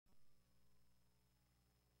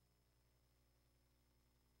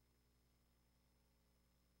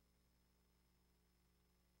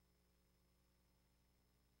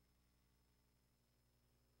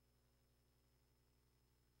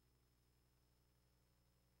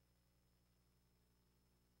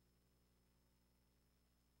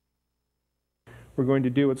we're going to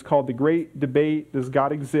do. It's called The Great Debate, Does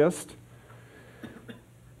God Exist?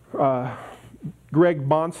 Greg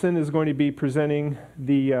Bonson is going to be presenting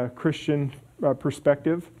the Christian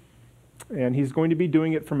perspective, and he's going to be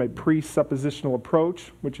doing it from a presuppositional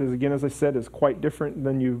approach, which is, again, as I said, is quite different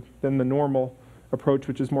than the normal approach,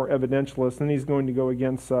 which is more evidentialist. And he's going to go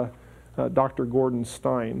against Dr. Gordon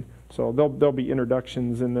Stein. So there'll be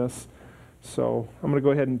introductions in this. So I'm going to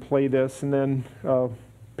go ahead and play this, and then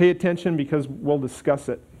pay attention because we'll discuss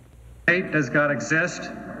it. Does God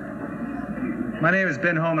exist? My name is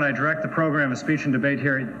Ben Holm, and I direct the program of Speech and Debate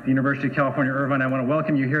here at the University of California, Irvine. I want to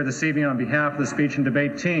welcome you here this evening on behalf of the Speech and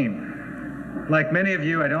Debate team. Like many of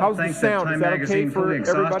you, I don't think that Time Magazine fully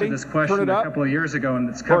exhausted this question a couple of years ago in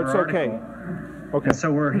its cover article. Okay. And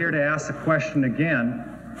so we're here to ask the question again.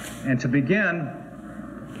 And to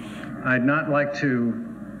begin, I'd not like to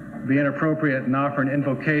be inappropriate and offer an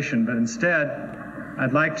invocation, but instead,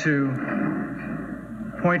 I'd like to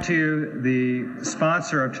point to you the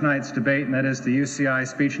sponsor of tonight's debate, and that is the UCI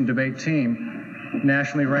Speech and Debate team,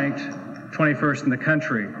 nationally ranked 21st in the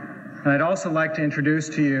country. And I'd also like to introduce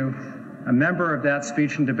to you a member of that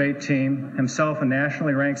Speech and Debate team, himself a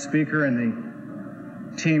nationally ranked speaker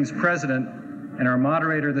and the team's president, and our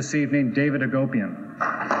moderator this evening, David Agopian.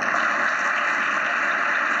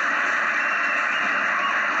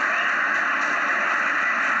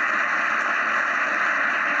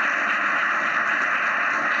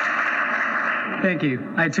 Thank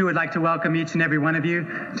you. I too would like to welcome each and every one of you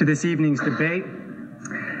to this evening's debate.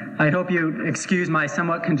 I hope you excuse my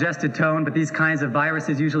somewhat congested tone, but these kinds of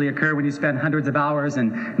viruses usually occur when you spend hundreds of hours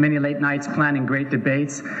and many late nights planning great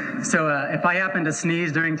debates. So if I happen to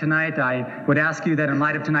sneeze during tonight, I would ask you that in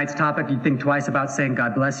light of tonight's topic, you'd think twice about saying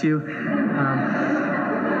God bless you.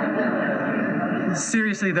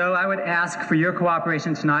 Seriously though, I would ask for your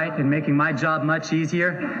cooperation tonight in making my job much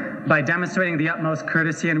easier by demonstrating the utmost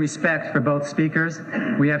courtesy and respect for both speakers.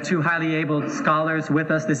 We have two highly able scholars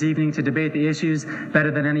with us this evening to debate the issues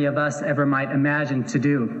better than any of us ever might imagine to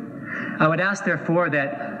do. I would ask, therefore,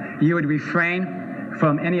 that you would refrain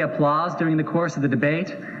from any applause during the course of the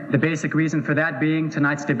debate. The basic reason for that being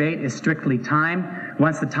tonight's debate is strictly timed.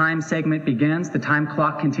 Once the time segment begins, the time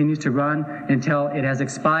clock continues to run until it has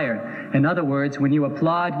expired. In other words, when you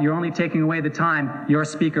applaud, you're only taking away the time your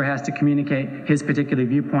speaker has to communicate his particular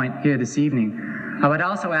viewpoint here this evening. I would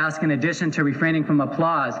also ask, in addition to refraining from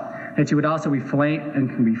applause, that you would also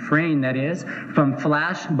refrain, that is, from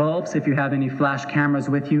flash bulbs if you have any flash cameras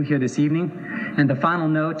with you here this evening. And the final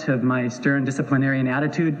note of my stern disciplinarian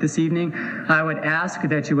attitude this evening, I would ask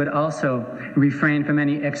that you would also refrain from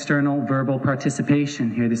any external verbal participation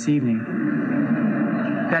here this evening.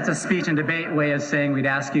 That's a speech and debate way of saying we'd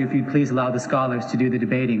ask you if you'd please allow the scholars to do the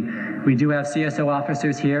debating. We do have CSO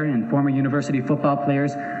officers here and former university football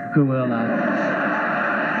players who will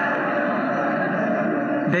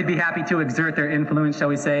they'd be happy to exert their influence, shall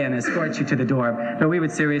we say, and escort you to the door. But we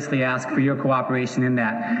would seriously ask for your cooperation in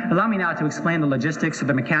that. Allow me now to explain the logistics or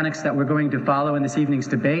the mechanics that we're going to follow in this evening's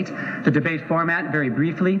debate. The debate format, very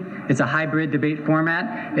briefly, is a hybrid debate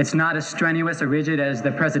format. It's not as strenuous or rigid as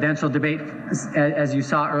the presidential debate as you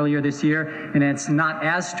saw earlier this year, and it's not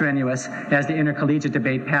as strenuous as the intercollegiate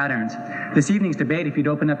debate patterns. This evening's debate, if you'd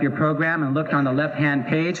open up your program and look on the left-hand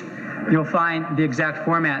page, you'll find the exact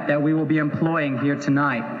format that we will be employing here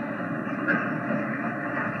tonight.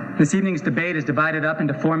 This evening's debate is divided up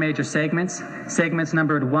into four major segments. Segments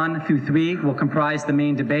numbered 1 through 3 will comprise the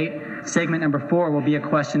main debate. Segment number 4 will be a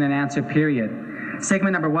question and answer period.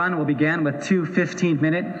 Segment number 1 will begin with two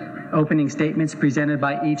 15-minute opening statements presented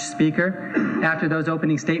by each speaker. After those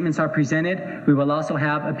opening statements are presented, we will also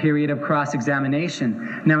have a period of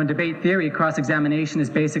cross-examination. Now, in debate theory, cross-examination is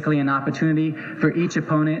basically an opportunity for each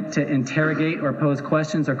opponent to interrogate or pose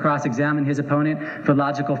questions or cross-examine his opponent for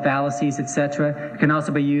logical fallacies, etc. It can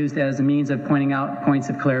also be used as a means of pointing out points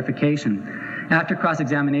of clarification. After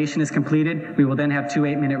cross-examination is completed, we will then have two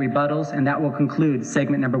 8-minute rebuttals, and that will conclude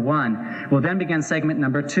segment number 1. We'll then begin segment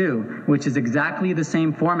number 2, which is exactly the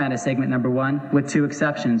same format as segment number 1, with two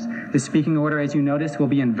exceptions. The speaking order, as you notice, will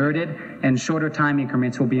be inverted, and shorter time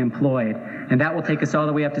increments will be employed. And that will take us all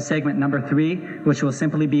the way up to segment number 3, which will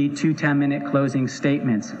simply be two 10-minute closing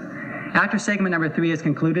statements. After segment number 3 is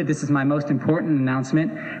concluded, this is my most important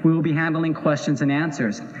announcement, we will be handling questions and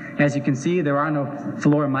answers. As you can see, there are no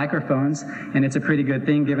floor microphones, and it's a pretty good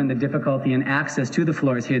thing given the difficulty in access to the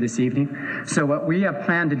floors here this evening. So what we have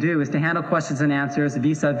planned to do is to handle questions and answers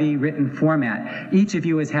vis-a-vis written format. Each of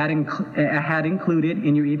you has had included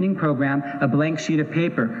in your evening program a blank sheet of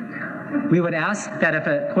paper. We would ask that if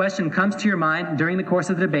a question comes to your mind during the course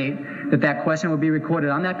of the debate, that question will be recorded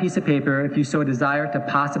on that piece of paper if you so desire to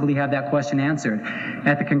possibly have that question answered.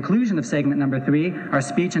 At the conclusion of segment number 3, our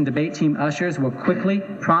speech and debate team ushers will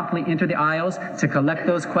promptly enter the aisles to collect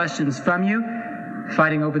those questions from you,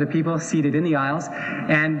 fighting over the people seated in the aisles,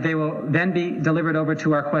 and they will then be delivered over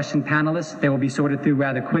to our question panelists. They will be sorted through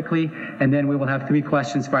rather quickly, and then we will have 3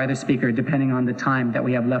 questions for either speaker, depending on the time that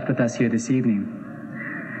we have left with us here this evening.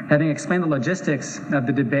 Having explained the logistics of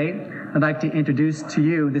the debate, I'd like to introduce to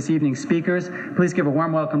you this evening's speakers. Please give a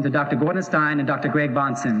warm welcome to Dr. Gordon Stein and Dr. Greg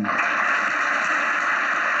Bonson.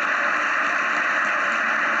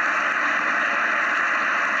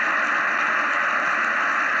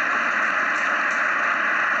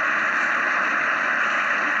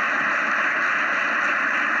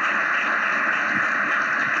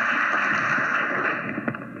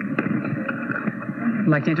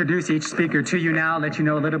 I'd like to introduce each speaker to you now, let you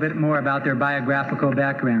know a little bit more about their biographical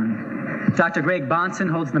background. Dr. Greg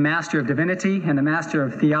Bonson holds the Master of Divinity and the Master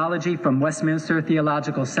of Theology from Westminster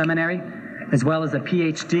Theological Seminary, as well as a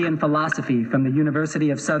PhD in philosophy from the University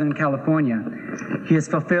of Southern California. He has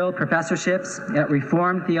fulfilled professorships at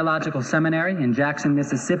Reformed Theological Seminary in Jackson,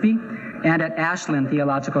 Mississippi, and at Ashland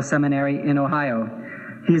Theological Seminary in Ohio.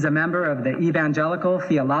 He is a member of the Evangelical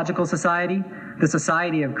Theological Society, the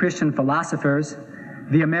Society of Christian Philosophers,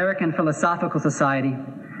 the American Philosophical Society,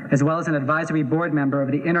 as well as an advisory board member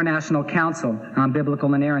of the International Council on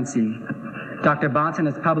Biblical Inerrancy. Dr. Bonson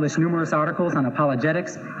has published numerous articles on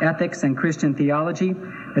apologetics, ethics, and Christian theology,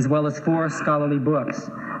 as well as 4 scholarly books.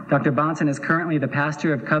 Dr. Bonson is currently the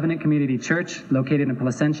pastor of Covenant Community Church, located in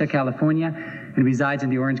Placentia, California, and resides in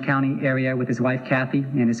the Orange County area with his wife, Kathy,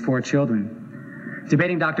 and his 4 children.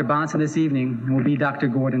 Debating Dr. Bonson this evening will be Dr.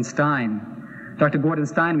 Gordon Stein. Dr. Gordon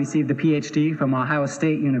Stein received a PhD from Ohio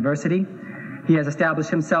State University. He has established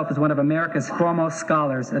himself as one of America's foremost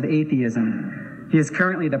scholars of atheism. He is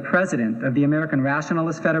currently the president of the American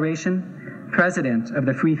Rationalist Federation, president of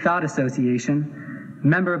the Free Thought Association,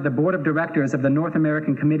 member of the board of directors of the North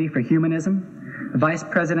American Committee for Humanism, vice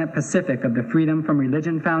president Pacific of the Freedom from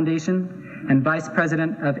Religion Foundation, and vice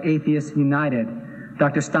president of Atheists United.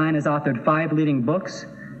 Dr. Stein has authored 5 leading books,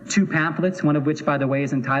 2 pamphlets, one of which, by the way,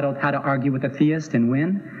 is entitled How to Argue with a Theist and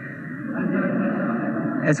Win,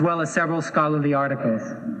 as well as several scholarly articles.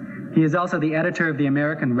 He is also the editor of the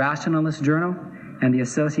American Rationalist Journal and the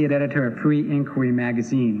associate editor of Free Inquiry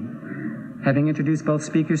magazine. Having introduced both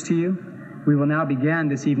speakers to you, we will now begin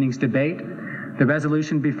this evening's debate. The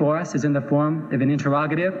resolution before us is in the form of an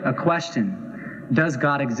interrogative, a question. Does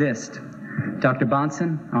God exist? Dr.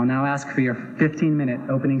 Bonson, I'll now ask for your 15-minute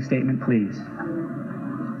opening statement, please.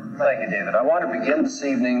 Thank you, David. I want to begin this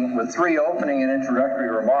evening with 3 opening and introductory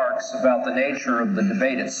remarks about the nature of the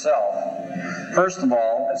debate itself. First of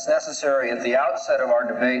all, it's necessary at the outset of our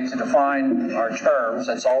debate to define our terms.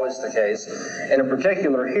 That's always the case. And in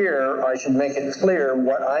particular here, I should make it clear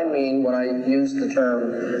what I mean when I use the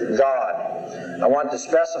term God. I want to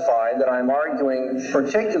specify that I'm arguing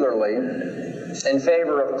particularly in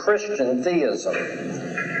favor of Christian theism,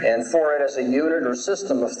 and for it as a unit or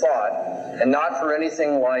system of thought, and not for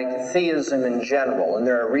anything like theism in general. And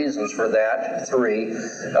there are reasons for that. 3,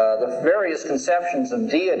 the various conceptions of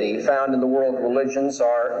deity found in the world religions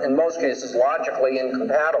are, in most cases, logically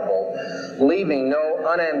incompatible, leaving no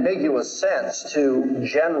unambiguous sense to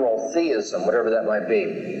general theism, whatever that might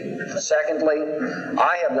be. Secondly,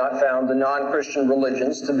 I have not found the non-Christian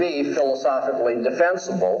religions to be philosophically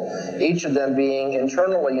defensible, each of them being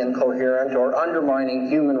internally incoherent or undermining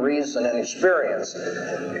human reason and experience.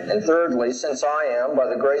 And thirdly, since I am, by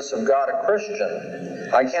the grace of God, a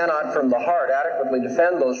Christian, I cannot from the heart adequately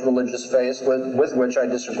defend those religious faiths with which I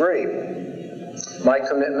disagree. My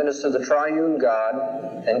commitment is to the triune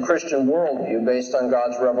God and Christian worldview based on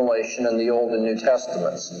God's revelation in the Old and New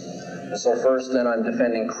Testaments. So first, then, I'm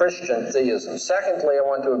defending Christian theism. Secondly, I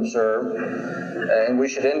want to observe, and we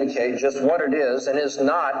should indicate just what it is and is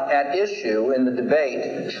not at issue in the debate,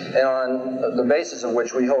 and on the basis of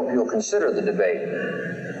which we hope you'll consider the debate.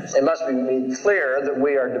 It must be made clear that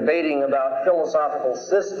we are debating about philosophical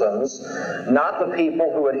systems, not the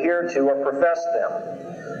people who adhere to or profess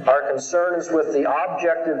them. Our concern is with the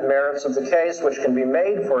objective merits of the case which can be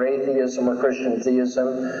made for atheism or Christian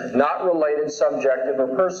theism, not related subjective or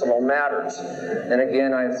personal matters. And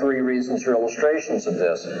again, I have 3 reasons or illustrations of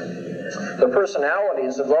this. The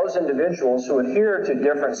personalities of those individuals who adhere to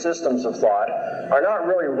different systems of thought are not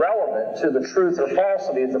really relevant to the truth or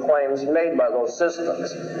falsity of the claims made by those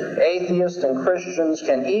systems. Atheists and Christians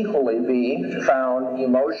can equally be found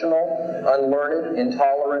emotional, unlearned,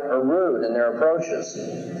 intolerant, or rude in their approaches.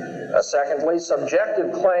 Secondly,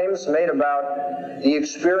 subjective claims made about the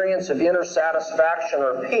experience of inner satisfaction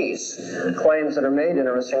or peace, claims that are made,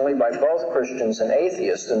 interestingly, by both Christians and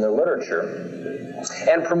atheists in their literature.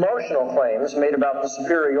 And promotional claims made about the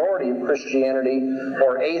superiority of Christianity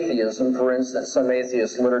or atheism. For instance, some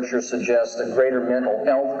atheist literature suggests that greater mental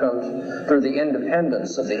health comes through the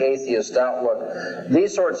independence of the atheist outlook.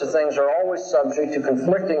 These sorts of things are always subject to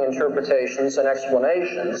conflicting interpretations and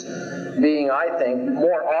explanations, being, I think,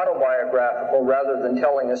 more autobiographical rather than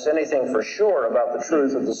telling us anything for sure about the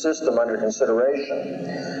truth of the system under consideration.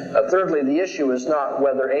 Thirdly, the issue is not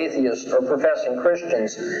whether atheists or professing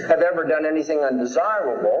Christians have ever done anything undesirable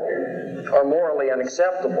or morally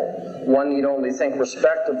unacceptable. One need only think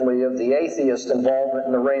respectively of the atheist involvement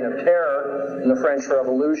in the Reign of Terror in the French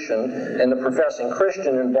Revolution and the professing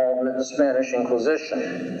Christian involvement in the Spanish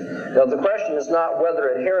Inquisition. Now, the question is not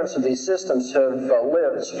whether adherents of these systems have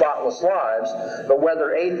lived spotless lives, but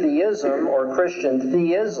whether atheism or Christian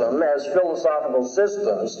theism as philosophical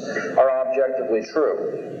systems are objectively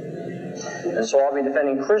true. And so I'll be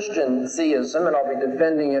defending Christian theism, and I'll be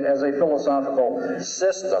defending it as a philosophical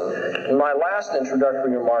system. And my last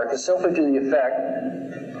introductory remark is simply to the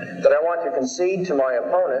effect that I want to concede to my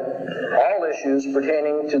opponent all issues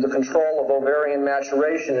pertaining to the control of ovarian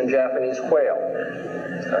maturation in Japanese quail.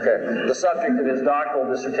 Okay, the subject of his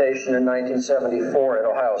doctoral dissertation in 1974 at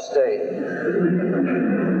Ohio State.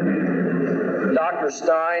 Dr.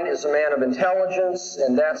 Stein is a man of intelligence,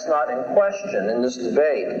 and that's not in question in this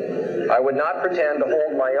debate. I would not pretend to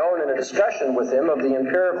hold my own in a discussion with him of the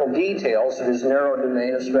empirical details of his narrow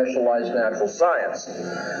domain of specialized natural science.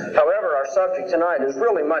 However, our subject tonight is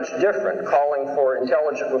really much different, calling for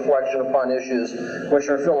intelligent reflection upon issues which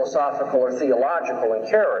are philosophical or theological in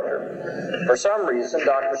character. For some reason,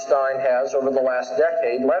 Dr. Stein has, over the last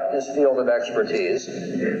decade, left his field of expertise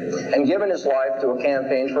and given his life to a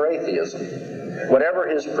campaign for atheism. Whatever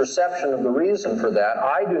his perception of the reason for that,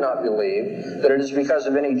 I do not believe that it is because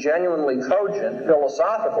of any genuinely cogent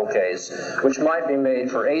philosophical case which might be made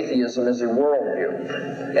for atheism as a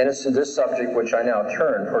worldview. And it's to this subject which I now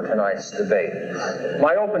turn for tonight's debate.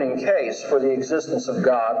 My opening case for the existence of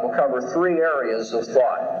God will cover three areas of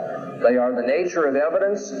thought. They are the nature of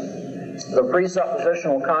evidence, the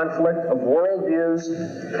presuppositional conflict of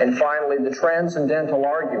worldviews, and finally the transcendental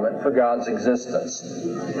argument for God's existence.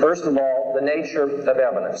 First of all, the nature of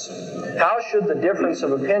evidence. How should the difference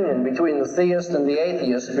of opinion between the theist and the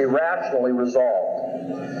atheist be rationally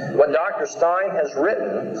resolved? What Dr. Stein has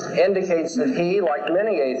written indicates that he, like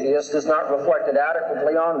many atheists, has not reflected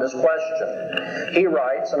adequately on this question. He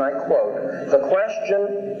writes, and I quote, "The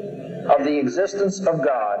question of the existence of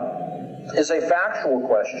God is a factual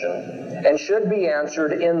question and should be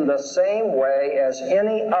answered in the same way as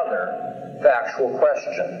any other factual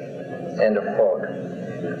question." End of quote.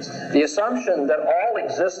 The assumption that all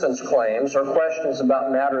existence claims are questions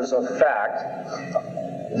about matters of fact,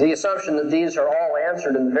 the assumption that these are all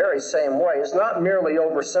answered in the very same way, is not merely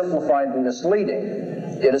oversimplified and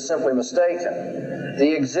misleading. It is simply mistaken.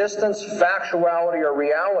 The existence, factuality, or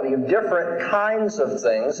reality of different kinds of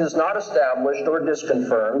things is not established or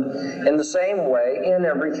disconfirmed in the same way in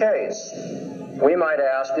every case. We might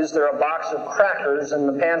ask, is there a box of crackers in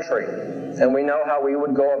the pantry? And we know how we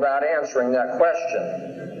would go about answering that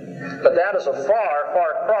question. But that is a far,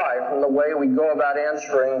 far cry from the way we go about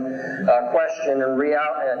answering a question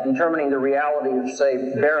and determining the reality of,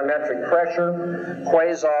 say, barometric pressure,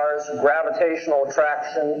 quasars, gravitational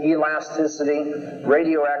attraction, elasticity,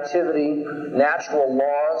 radioactivity, natural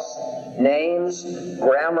laws, names,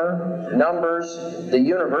 grammar, numbers, the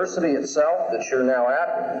university itself that you're now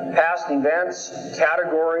at, past events,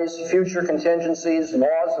 categories, future contingencies,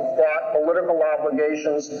 laws of thought, political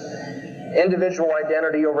obligations, individual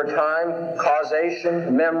identity over time,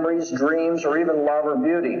 causation, memories, dreams, or even love or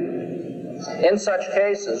beauty. In such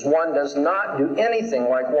cases, one does not do anything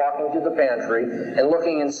like walking to the pantry and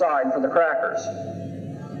looking inside for the crackers.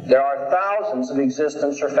 There are thousands of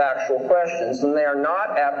existence or factual questions, and they are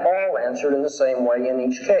not at all answered in the same way in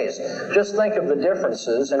each case. Just think of the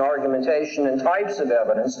differences in argumentation and types of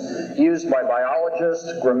evidence used by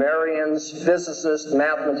biologists, grammarians, physicists,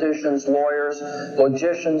 mathematicians, lawyers,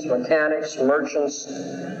 logicians, mechanics, merchants,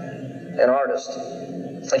 and artists.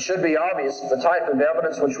 It should be obvious that the type of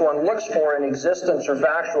evidence which one looks for in existence or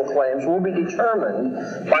factual claims will be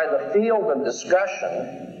determined by the field of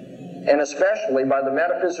discussion, and especially by the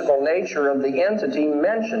metaphysical nature of the entity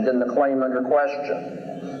mentioned in the claim under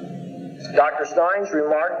question. Dr. Stein's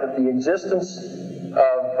remark that the existence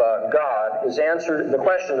of God God is answered, the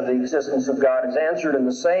question of the existence of God is answered in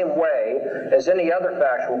the same way as any other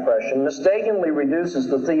factual question, mistakenly reduces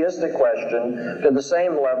the theistic question to the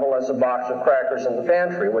same level as a box of crackers in the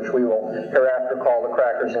pantry, which we will hereafter call the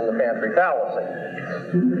crackers in the pantry fallacy.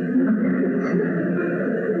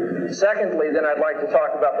 Secondly, then, I'd like to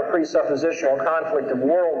talk about the presuppositional conflict of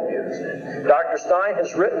worldviews. Dr. Stein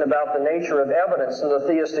has written about the nature of evidence in the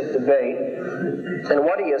theistic debate, and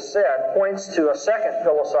what he has said points to a second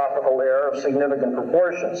philosophical error of significant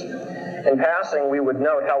proportions. In passing, we would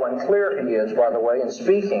note how unclear he is, by the way, in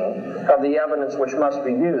speaking of the evidence which must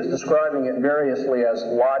be used, describing it variously as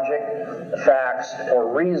logic, facts,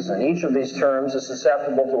 or reason. Each of these terms is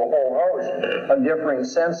susceptible to a whole host of differing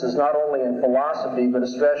senses, not only in philosophy, but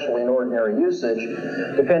especially in ordinary usage,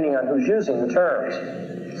 depending on who's using the terms.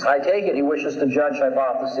 I take it he wishes to judge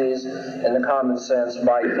hypotheses in the common sense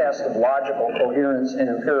by a test of logical coherence and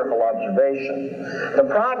empirical observation. The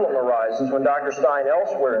problem arises when Dr. Stein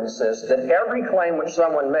elsewhere insists that every claim which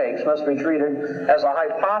someone makes must be treated as a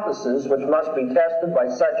hypothesis which must be tested by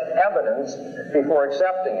such evidence before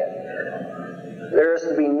accepting it. There is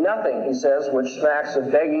to be nothing, he says, which smacks of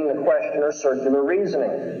begging the question or circular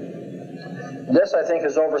reasoning. This, I think,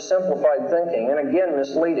 is oversimplified thinking and again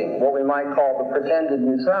misleading, what we might call the pretended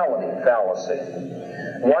neutrality fallacy.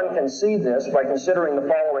 One can see this by considering the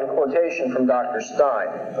following quotation from Dr. Stein,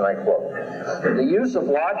 and I quote, "The use of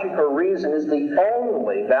logic or reason is the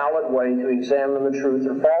only valid way to examine the truth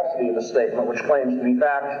or falsity of a statement which claims to be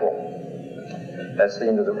factual." That's the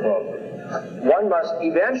end of the quote. One must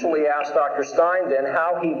eventually ask Dr. Stein, then,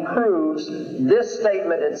 how he proves this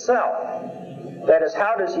statement itself. That is,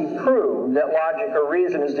 how does he prove that logic or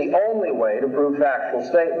reason is the only way to prove factual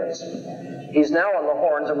statements? He's now on the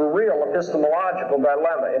horns of a real epistemological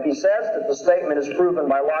dilemma. If he says that the statement is proven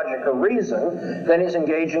by logic or reason, then he's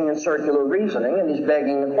engaging in circular reasoning and he's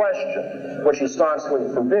begging the question, which he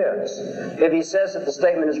staunchly forbids. If he says that the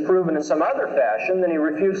statement is proven in some other fashion, then he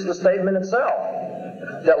refutes the statement itself,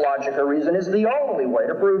 that logic or reason is the only way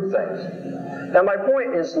to prove things. Now, my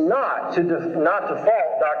point is not to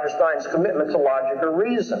fault Dr. Stein's commitment to logic or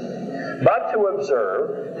reason, but to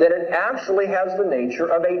observe that it actually has the nature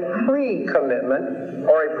of a pre-commitment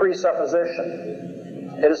or a presupposition.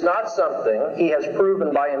 It is not something he has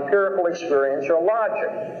proven by empirical experience or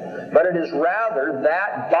logic, but it is rather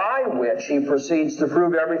that by which he proceeds to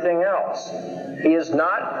prove everything else. He is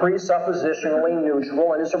not presuppositionally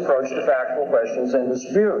neutral in his approach to factual questions and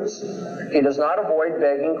disputes. He does not avoid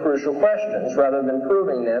begging crucial questions rather than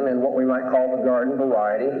proving them in what we might call the garden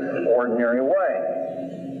variety, ordinary way.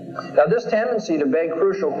 Now, this tendency to beg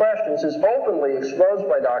crucial questions is openly exposed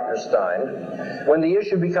by Dr. Stein when the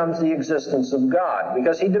issue becomes the existence of God,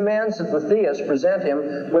 because he demands that the theists present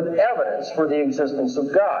him with evidence for the existence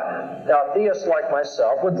of God. Now, theists like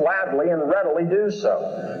myself would gladly and readily do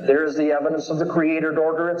so. There is the evidence of the created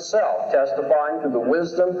order itself, testifying to the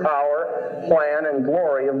wisdom, power, plan, and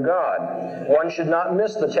glory of God. One should not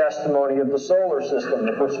miss the testimony of the solar system,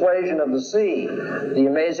 the persuasion of the sea, the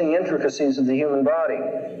amazing intricacies of the human body.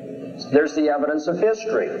 There's the evidence of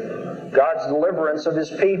history, God's deliverance of his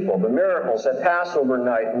people, the miracles at Passover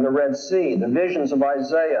night in the Red Sea, the visions of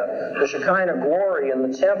Isaiah, the Shekinah glory in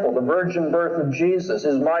the temple, the virgin birth of Jesus,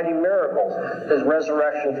 his mighty miracles, his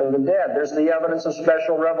resurrection from the dead. There's the evidence of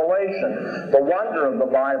special revelation, the wonder of the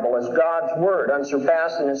Bible as God's word,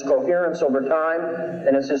 unsurpassed in its coherence over time,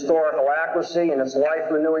 and its historical accuracy, and its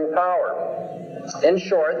life-renewing power. In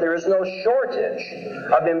short, there is no shortage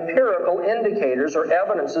of empirical indicators or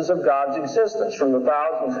evidences of God's existence, from the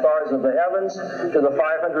 1,000 stars of the heavens to the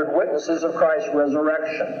 500 witnesses of Christ's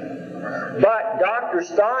resurrection. But Dr.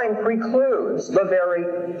 Stein precludes the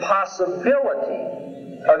very possibility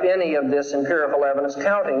of any of this empirical evidence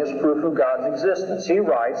counting as proof of God's existence. He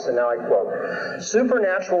writes, and now I quote,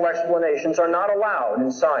 "Supernatural explanations are not allowed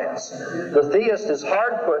in science. The theist is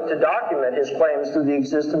hard put to document his claims to the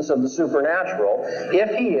existence of the supernatural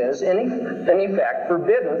if he is, in effect,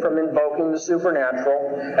 forbidden from invoking the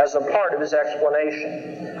supernatural as a part of his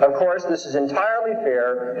explanation. Of course, this is entirely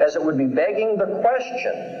fair, as it would be begging the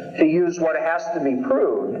question to use what has to be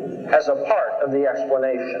proved as a part of the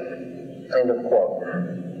explanation." End of quote.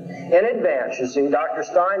 In advance, you see, Dr.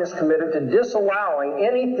 Stein is committed to disallowing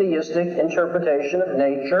any theistic interpretation of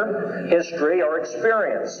nature, history, or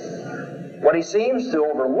experience. What he seems to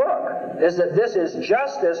overlook is that this is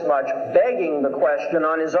just as much begging the question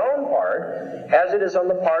on his own part as it is on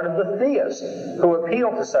the part of the theists who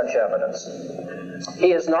appeal to such evidence.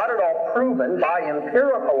 He has not at all proven by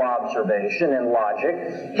empirical observation and logic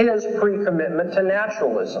his pre-commitment to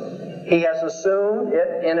naturalism. He has assumed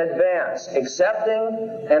it in advance,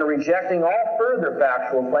 accepting and rejecting all further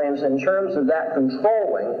factual claims in terms of that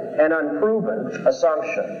controlling and unproven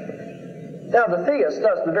assumption. Now, the theist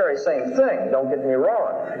does the very same thing, don't get me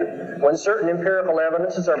wrong. When certain empirical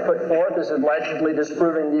evidences are put forth as allegedly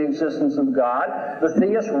disproving the existence of God, the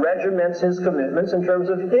theist regiments his commitments in terms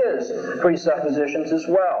of his presuppositions as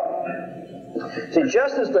well. See,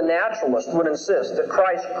 just as the naturalist would insist that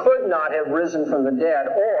Christ could not have risen from the dead,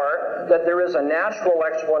 or that there is a natural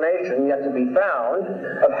explanation yet to be found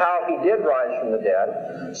of how he did rise from the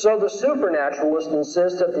dead, so the supernaturalist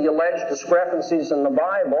insists that the alleged discrepancies in the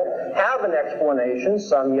Bible have an explanation,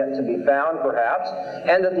 some yet to be found perhaps,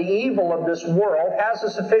 and that the evil of this world has a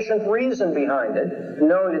sufficient reason behind it,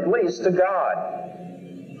 known at least to God.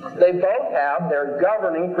 They both have their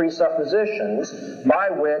governing presuppositions by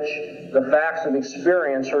which the facts of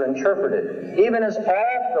experience are interpreted, even as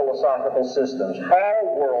all philosophical systems,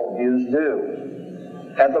 all worldviews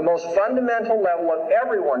do. At the most fundamental level of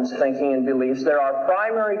everyone's thinking and beliefs, there are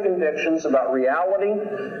primary convictions about reality,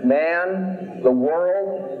 man, the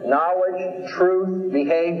world, knowledge, truth,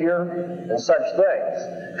 behavior, and such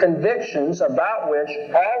things. Convictions about which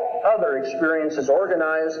all other experience is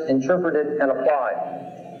organized, interpreted, and applied.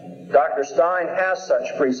 Dr. Stein has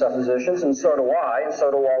such presuppositions, and so do I, and so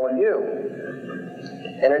do all of you.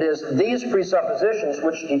 And it is these presuppositions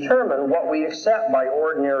which determine what we accept by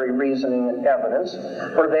ordinary reasoning and evidence,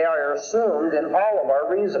 for they are assumed in all of our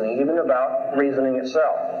reasoning, even about reasoning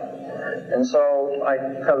itself. And so I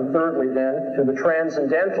come thirdly then to the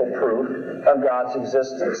transcendental proof of God's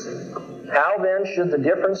existence. How then should the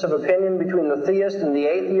difference of opinion between the theist and the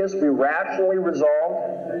atheist be rationally resolved?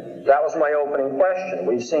 That was my opening question.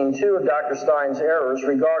 We've seen two of Dr. Stein's errors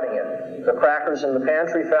regarding it: the crackers in the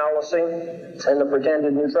pantry fallacy and the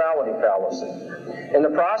pretended neutrality fallacy. In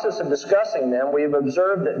the process of discussing them, we have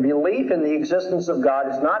observed that belief in the existence of God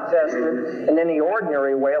is not tested in any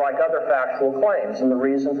ordinary way like other factual claims, and the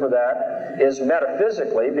reason for that is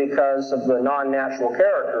metaphysically because of the non-natural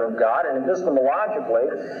character of God, and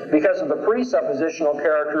epistemologically because of the presuppositional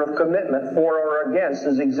character of commitment for or against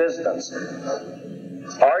his existence.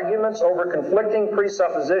 Arguments over conflicting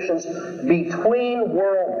presuppositions between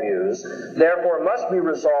worldviews, therefore, must be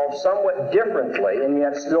resolved somewhat differently, and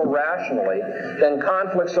yet still rationally, than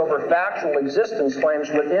conflicts over factual existence claims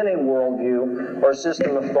within a worldview or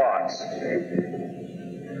system of thoughts.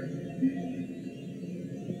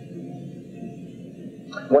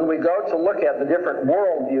 When we go to look at the different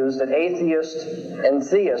worldviews that atheists and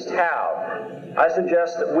theists have, I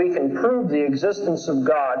suggest that we can prove the existence of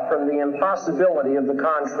God from the impossibility of the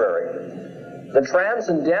contrary. The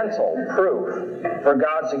transcendental proof for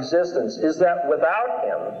God's existence is that without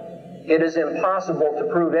him, it is impossible to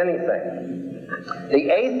prove anything. The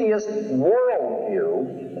atheist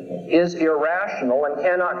worldview is irrational and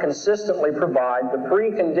cannot consistently provide the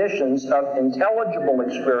preconditions of intelligible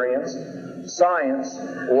experience, science,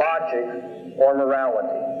 logic, or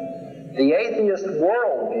morality. The atheist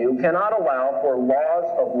worldview cannot allow for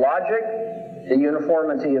laws of logic, the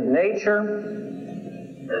uniformity of nature,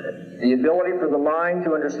 the ability for the mind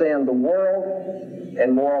to understand the world,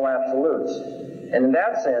 and moral absolutes. And in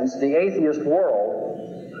that sense, the atheist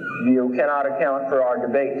worldview cannot account for our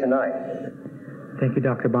debate tonight. Thank you,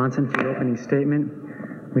 Dr. Bahnsen, for your opening statement.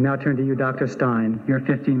 We now turn to you, Dr. Stein. Your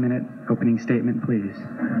 15-minute opening statement, please.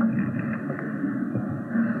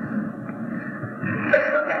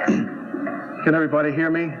 Can everybody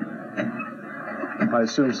hear me? I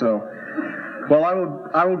assume so. Well,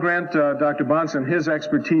 I will grant Dr. Bahnsen his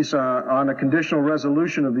expertise on a conditional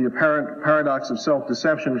resolution of the apparent paradox of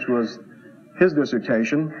self-deception, which was his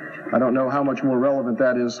dissertation. I don't know how much more relevant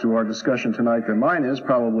that is to our discussion tonight than mine is,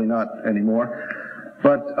 probably not anymore.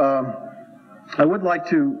 But I would like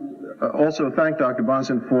to also thank Dr.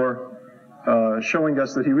 Bahnsen for showing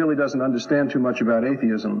us that he really doesn't understand too much about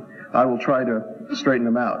atheism. I will try to straighten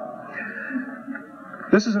him out.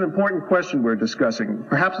 This is an important question we're discussing.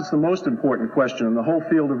 Perhaps it's the most important question in the whole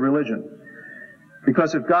field of religion.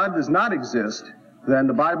 Because if God does not exist, then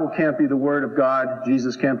the Bible can't be the Word of God,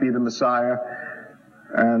 Jesus can't be the Messiah,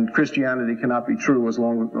 and Christianity cannot be true as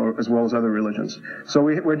well as other religions. So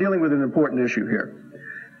we're dealing with an important issue here.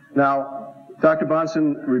 Now, Dr.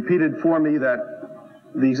 Bahnsen repeated for me that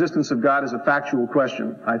the existence of God is a factual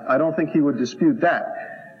question. I don't think he would dispute that.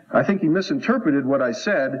 I think he misinterpreted what I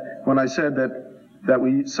said when I said that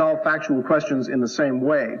we solve factual questions in the same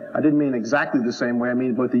way. I didn't mean exactly the same way. I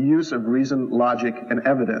mean with the use of reason, logic, and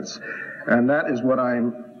evidence. And that is what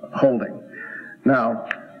I'm holding. Now,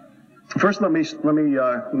 first let me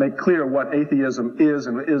make clear what atheism is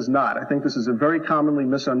and is not. I think this is a very commonly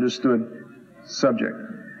misunderstood subject.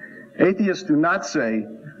 Atheists do not say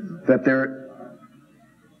that there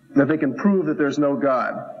that they can prove that there's no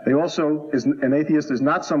God. An atheist is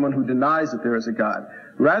not someone who denies that there is a God.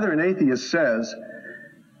 Rather, an atheist says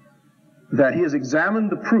that he has examined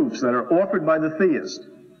the proofs that are offered by the theist,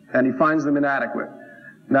 and he finds them inadequate.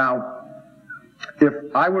 Now, if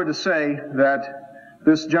I were to say that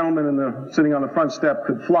this gentleman sitting on the front step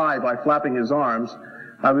could fly by flapping his arms,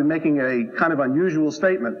 I would be making a kind of unusual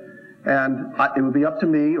statement. And it would be up to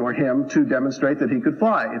me or him to demonstrate that he could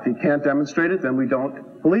fly. If he can't demonstrate it, then we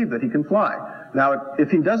don't believe that he can fly. Now, if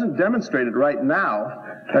he doesn't demonstrate it right now,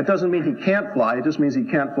 that doesn't mean he can't fly. It just means he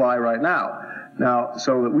can't fly right now. Now,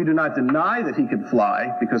 so that we do not deny that he can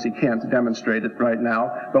fly because he can't demonstrate it right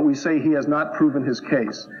now, but we say he has not proven his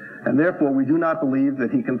case. And therefore, we do not believe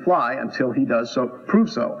that he can fly until he does so, prove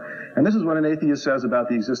so. And this is what an atheist says about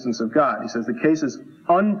the existence of God. He says the case is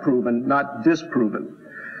unproven, not disproven.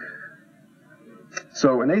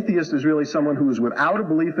 So an atheist is really someone who is without a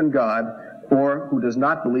belief in God or who does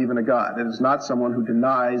not believe in a God. It is not someone who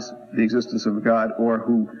denies the existence of a God or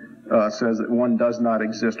who says that one does not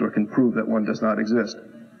exist or can prove that one does not exist.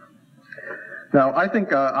 Now, I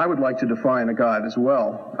think I would like to define a God as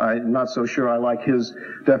well. I'm not so sure I like his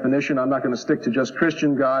definition. I'm not going to stick to just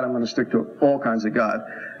Christian God. I'm going to stick to all kinds of God.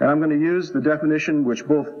 And I'm going to use the definition which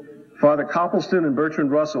both Father Copleston and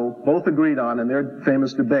Bertrand Russell both agreed on in their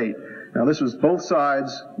famous debate. Now, this was both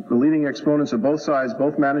sides, the leading exponents of both sides,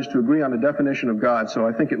 both managed to agree on a definition of God, so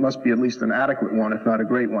I think it must be at least an adequate one, if not a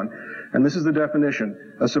great one. And this is the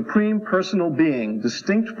definition: a supreme personal being,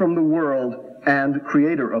 distinct from the world and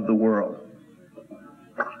creator of the world.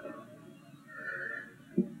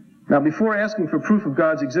 Now, before asking for proof of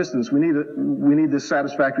God's existence, we need this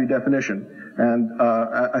satisfactory definition. And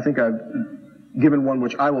I think I've given one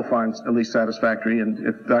which I will find at least satisfactory, and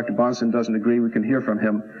if Dr. Bonson doesn't agree, we can hear from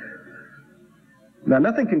him. Now,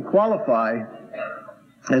 nothing can qualify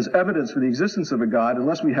as evidence for the existence of a God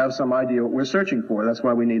unless we have some idea what we're searching for. That's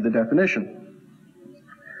why we need the definition.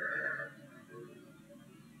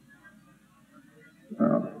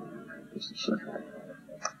 Just a second.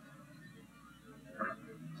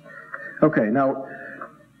 Okay, now,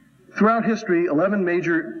 throughout history, 11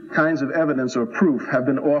 major kinds of evidence or proof have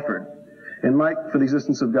been offered for the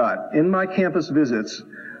existence of God. In my campus visits,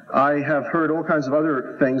 I have heard all kinds of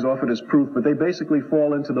other things offered as proof, but they basically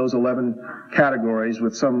fall into those 11 categories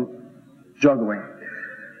with some juggling.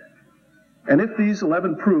 And if these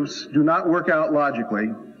 11 proofs do not work out logically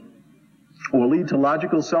or lead to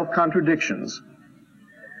logical self-contradictions,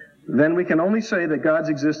 then we can only say that God's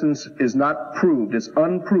existence is not proved. It's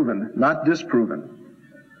unproven, not disproven,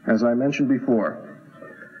 as I mentioned before.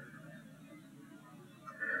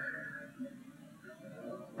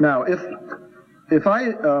 Now, if I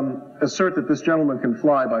assert that this gentleman can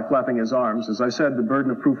fly by flapping his arms, as I said, the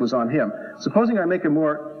burden of proof was on him. Supposing I make a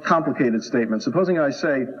more complicated statement. Supposing I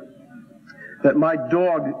say that my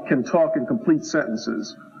dog can talk in complete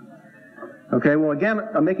sentences. Okay, well, again,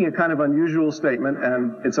 I'm making a kind of unusual statement,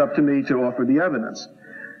 and it's up to me to offer the evidence.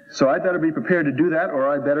 So I'd better be prepared to do that, or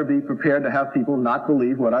I'd better be prepared to have people not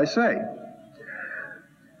believe what I say.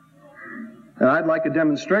 And I'd like a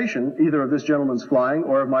demonstration, either of this gentleman's flying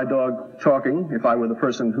or of my dog talking, if I were the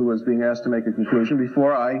person who was being asked to make a conclusion,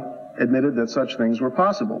 before I admitted that such things were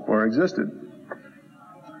possible or existed.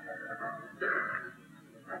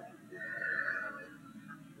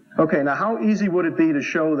 Okay, now how easy would it be to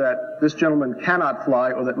show that this gentleman cannot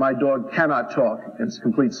fly or that my dog cannot talk in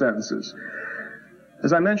complete sentences?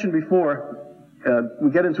 As I mentioned before,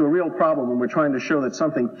 we get into a real problem when we're trying to show that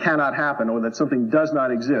something cannot happen or that something does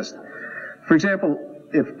not exist. For example,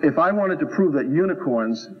 if I wanted to prove that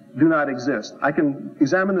unicorns do not exist, I can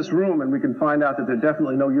examine this room and we can find out that there are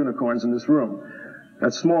definitely no unicorns in this room.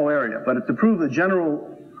 That's a small area. But to prove the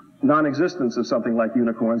general non-existence of something like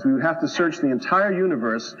unicorns, we would have to search the entire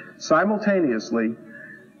universe simultaneously,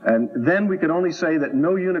 and then we could only say that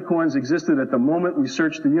no unicorns existed at the moment we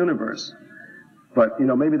searched the universe. But,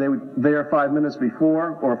 maybe they were there 5 minutes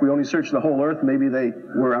before, or if we only searched the whole Earth, maybe they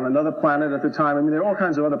were on another planet at the time. I mean, there are all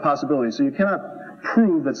kinds of other possibilities. So you cannot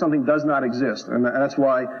prove that something does not exist. And that's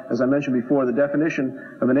why, as I mentioned before, the definition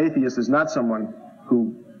of an atheist is not someone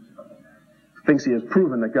who thinks he has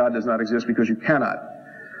proven that God does not exist, because you cannot.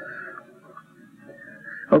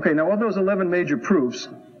 Okay, now of those 11 major proofs,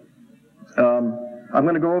 I'm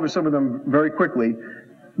going to go over some of them very quickly.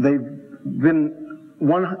 They've been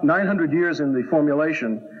 900 years in the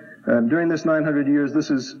formulation, and during this 900 years, this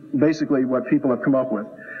is basically what people have come up with.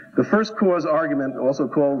 The first cause argument, also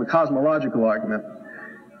called the cosmological argument,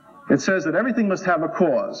 it says that everything must have a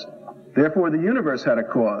cause. Therefore, the universe had a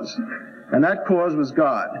cause, and that cause was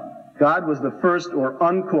God. God was the first or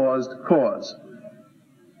uncaused cause.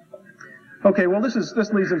 Okay, well, this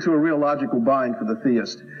leads into a real logical bind for the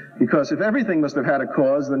theist, because if everything must have had a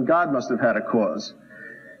cause, then God must have had a cause.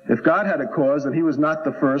 If God had a cause, then he was not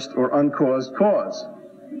the first or uncaused cause.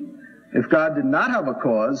 If God did not have a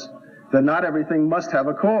cause, then not everything must have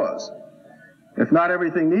a cause. If not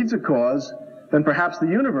everything needs a cause, then perhaps the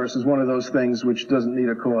universe is one of those things which doesn't need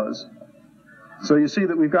a cause. So you see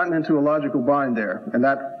that we've gotten into a logical bind there, and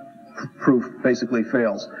that proof basically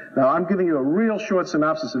fails. Now, I'm giving you a real short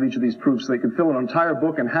synopsis of each of these proofs. They could fill an entire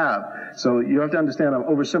book in half. So you have to understand I'm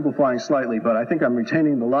oversimplifying slightly, but I think I'm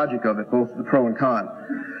retaining the logic of it, both the pro and con.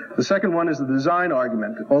 The second one is the design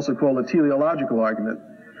argument, also called the teleological argument.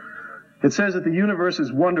 It says that the universe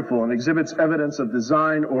is wonderful and exhibits evidence of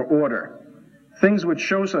design or order. Things which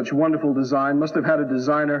show such wonderful design must have had a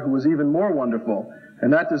designer who was even more wonderful,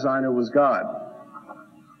 and that designer was God.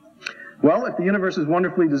 Well, if the universe is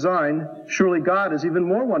wonderfully designed, surely God is even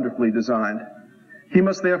more wonderfully designed. He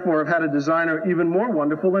must therefore have had a designer even more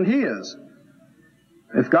wonderful than he is.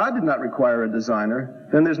 If God did not require a designer,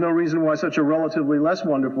 then there's no reason why such a relatively less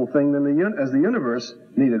wonderful thing as the universe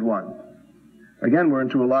needed one. Again, we're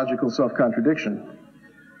into a logical self-contradiction.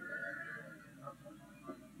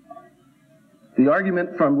 The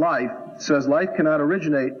argument from life says life cannot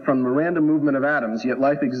originate from the random movement of atoms, yet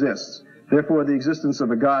life exists. Therefore, the existence of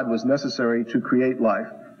a God was necessary to create life.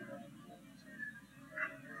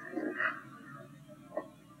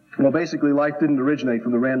 Well, basically, life didn't originate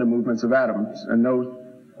from the random movements of atoms, and no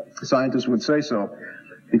scientist would say so,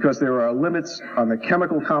 because there are limits on the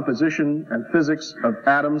chemical composition and physics of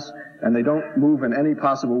atoms, and they don't move in any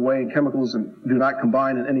possible way, and chemicals do not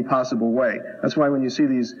combine in any possible way. That's why when you see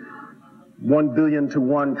these 1 billion to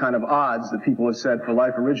 1 kind of odds that people have said for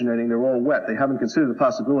life originating, they're all wet. They haven't considered the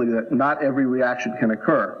possibility that not every reaction can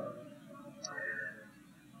occur.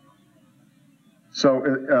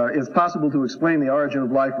 So it's possible to explain the origin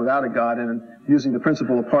of life without a God, and using the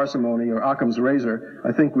principle of parsimony or Occam's razor,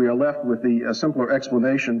 I think we are left with the simpler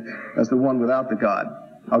explanation as the one without the God.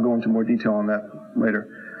 I'll go into more detail on that later.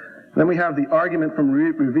 Then we have the argument from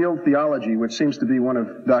revealed theology, which seems to be one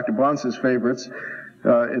of Dr. Bons's favorites.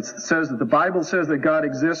 It says that the Bible says that God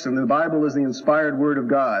exists, and the Bible is the inspired word of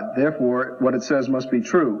God. Therefore, what it says must be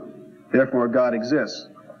true. Therefore, God exists.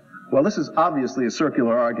 Well, this is obviously a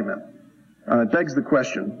circular argument. It begs the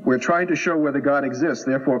question. We're trying to show whether God exists.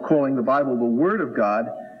 Therefore, calling the Bible the word of God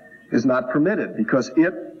is not permitted, because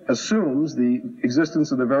it assumes the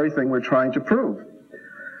existence of the very thing we're trying to prove.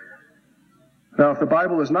 Now, if the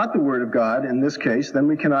Bible is not the word of God, in this case, then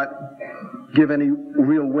we cannot give any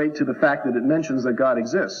real weight to the fact that it mentions that God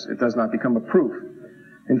exists. It does not become a proof.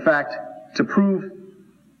 In fact, to prove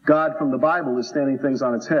God from the Bible is standing things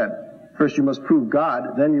on its head. First you must prove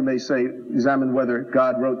God, then you may say, examine whether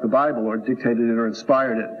God wrote the Bible or dictated it or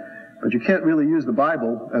inspired it. But you can't really use the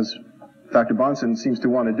Bible, as Dr. Bonson seems to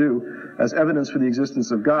want to do, as evidence for the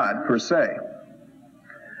existence of God, per se.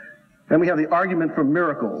 Then we have the argument from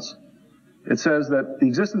miracles. It says that the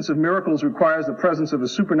existence of miracles requires the presence of a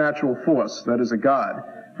supernatural force, that is, a God.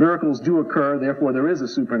 Miracles do occur, therefore there is a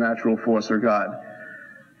supernatural force or God.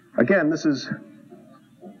 Again, this is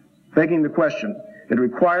begging the question. It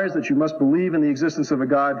requires that you must believe in the existence of a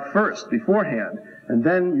God first, beforehand, and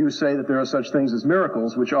then you say that there are such things as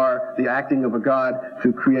miracles, which are the acting of a God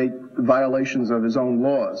to create violations of his own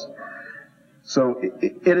laws. So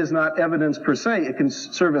it is not evidence per se. It can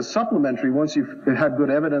serve as supplementary. Once you've had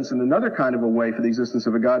good evidence in another kind of a way for the existence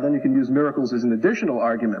of a God, then you can use miracles as an additional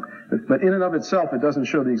argument. But in and of itself, it doesn't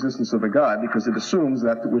show the existence of a God, because it assumes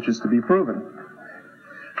that which is to be proven.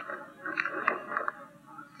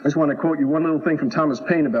 I just want to quote you one little thing from Thomas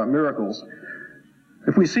Paine about miracles.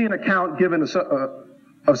 If we see an account given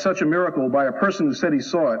of such a miracle by a person who said he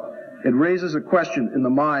saw it, it raises a question in the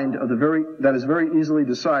mind of that is very easily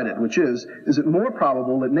decided, which is it more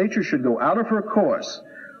probable that nature should go out of her course,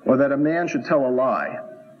 or that a man should tell a lie?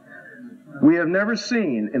 We have never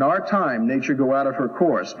seen in our time nature go out of her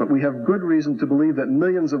course, but we have good reason to believe that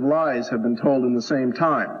millions of lies have been told in the same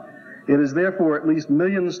time. It is therefore at least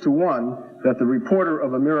millions to one that the reporter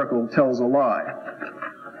of a miracle tells a lie.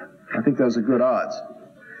 I think those are good odds.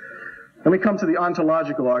 Then we come to the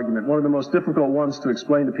ontological argument, one of the most difficult ones to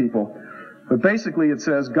explain to people. But basically it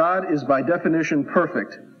says God is by definition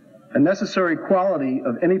perfect. A necessary quality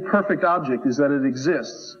of any perfect object is that it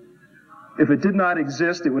exists. If it did not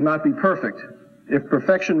exist, it would not be perfect. If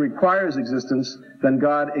perfection requires existence, then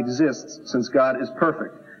God exists, since God is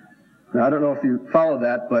perfect. Now, I don't know if you follow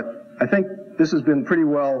that, but I think this has been pretty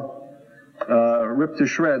well ripped to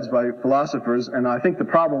shreds by philosophers, and I think the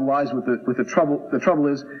problem lies with the trouble. The trouble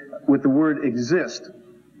is with the word exist.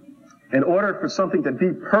 In order for something to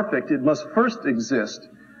be perfect, it must first exist.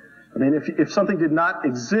 I mean, if something did not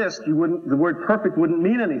exist, the word perfect wouldn't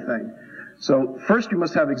mean anything. So first you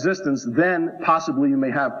must have existence, then possibly you may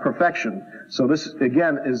have perfection. So this,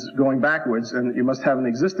 again, is going backwards, and you must have an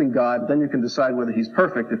existing God, then you can decide whether he's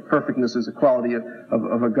perfect. If perfectness is a quality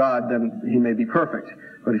of a God, then he may be perfect.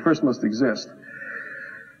 But he first must exist.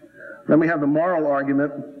 Then we have the moral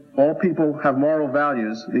argument. All people have moral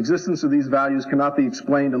values. The existence of these values cannot be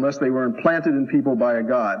explained unless they were implanted in people by a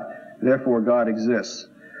God. Therefore, God exists.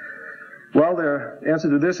 Well, their answer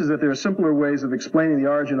to this is that there are simpler ways of explaining the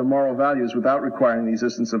origin of moral values without requiring the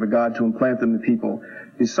existence of a God to implant them in people.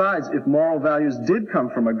 Besides, if moral values did come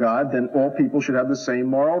from a God, then all people should have the same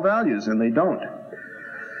moral values, and they don't.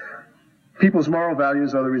 People's moral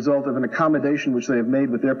values are the result of an accommodation which they have made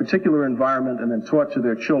with their particular environment and then taught to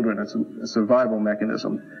their children. It's a survival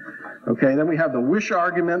mechanism. Okay, then we have the wish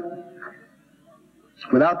argument.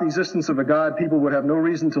 Without the existence of a God, people would have no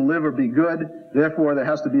reason to live or be good. Therefore, there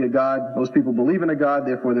has to be a God. Most people believe in a God,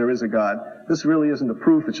 therefore there is a God. This really isn't a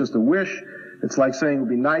proof, it's just a wish. It's like saying it would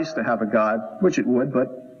be nice to have a God, which it would, but,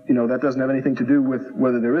 that doesn't have anything to do with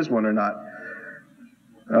whether there is one or not.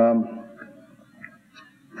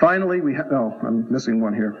 Finally, I'm missing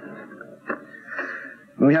one here.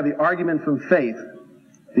 We have the argument from faith.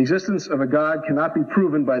 The existence of a God cannot be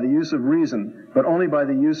proven by the use of reason, but only by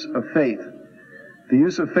the use of faith. The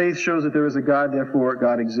use of faith shows that there is a God, therefore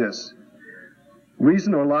God exists.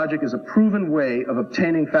 Reason or logic is a proven way of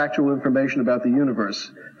obtaining factual information about the universe.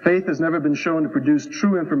 Faith has never been shown to produce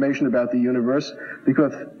true information about the universe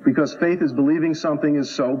because faith is believing something is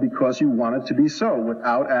so because you want it to be so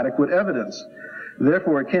without adequate evidence.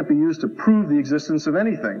 Therefore, it can't be used to prove the existence of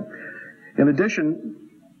anything. In addition,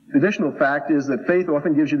 the additional fact is that faith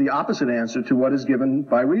often gives you the opposite answer to what is given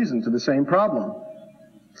by reason to the same problem.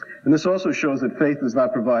 And this also shows that faith does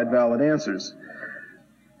not provide valid answers.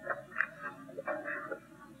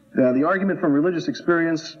 Now, the argument from religious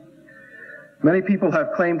experience. Many people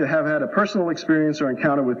have claimed to have had a personal experience or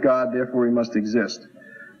encounter with God, therefore he must exist.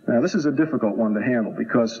 Now, this is a difficult one to handle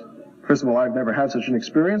because, first of all, I've never had such an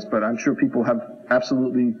experience, but I'm sure people have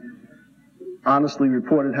absolutely honestly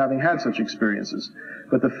reported having had such experiences.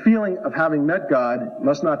 But the feeling of having met God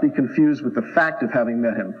must not be confused with the fact of having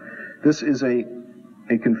met him. This is a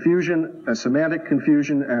confusion, a semantic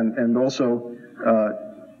confusion, and also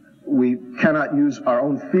we cannot use our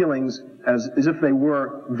own feelings as if they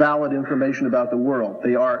were valid information about the world.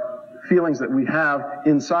 They are feelings that we have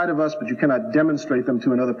inside of us, but you cannot demonstrate them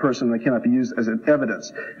to another person. They cannot be used as an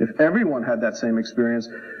evidence. If everyone had that same experience,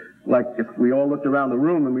 like if we all looked around the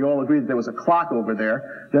room and we all agreed that there was a clock over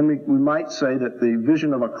there, then we might say that the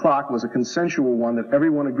vision of a clock was a consensual one, that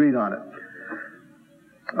everyone agreed on it.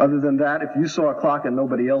 Other than that, if you saw a clock and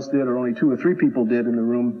nobody else did, or only 2 or 3 people did in the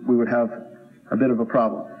room, we would have a bit of a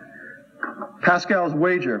problem. Pascal's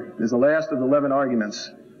wager is the last of the 11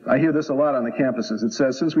 arguments. I hear this a lot on the campuses. It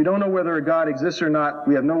says, since we don't know whether a God exists or not,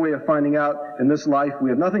 we have no way of finding out in this life.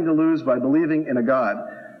 We have nothing to lose by believing in a God.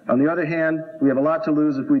 On the other hand, we have a lot to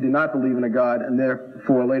lose if we do not believe in a God, and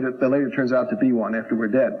therefore the later turns out to be one after we're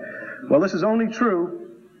dead. Well, this is only true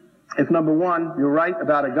if, number one, you're right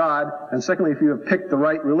about a God, and secondly, if you have picked the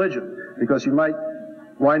right religion, because you might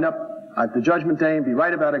wind up at the judgment day and be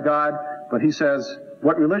right about a God, but he says,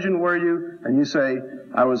 what religion were you? And you say,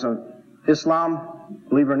 I was an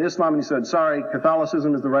believer in Islam, and he said, sorry,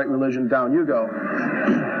 Catholicism is the right religion, down you go.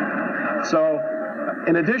 So,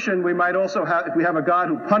 in addition, we might also have, if we have a God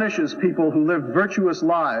who punishes people who live virtuous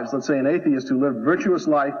lives, let's say an atheist who lived virtuous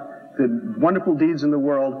life, did wonderful deeds in the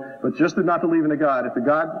world, but just did not believe in a God, if the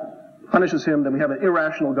God punishes him, then we have an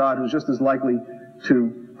irrational God who's just as likely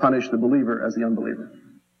to punish the believer as the unbeliever.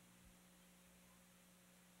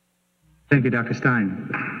 Thank you, Dr. Stein.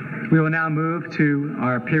 We will now move to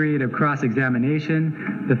our period of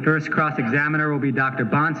cross-examination. The first cross-examiner will be Dr.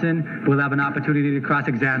 Bonson, who will have an opportunity to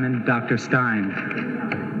cross-examine Dr. Stein.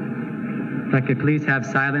 If I could please have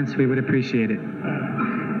silence, we would appreciate it.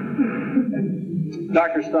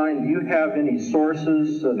 Dr. Stein, do you have any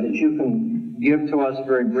sources that you can give to us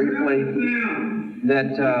very briefly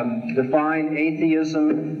that define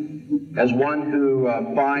atheism as one who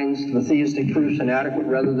finds the theistic proofs inadequate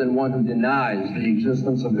rather than one who denies the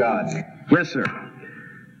existence of God? Yes, sir.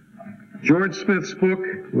 George Smith's book,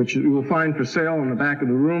 which you will find for sale in the back of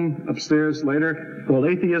the room upstairs later, called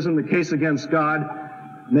Atheism, The Case Against God,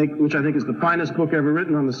 which I think is the finest book ever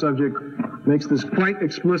written on the subject, makes this quite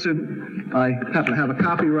explicit. I happen to have a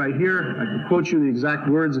copy right here. I can quote you the exact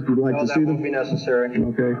words if you'd like to see them. That won't be necessary.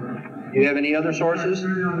 Okay. Do you have any other sources?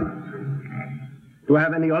 Do I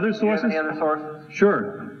have any other sources? Do you have any other sources?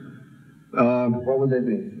 Sure. What would they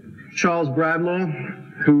be? Charles Bradlaugh,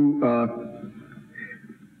 who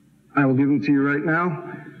I will give them to you right now.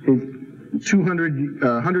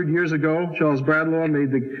 100 years ago, Charles Bradlaugh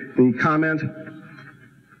made the comment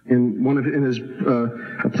in his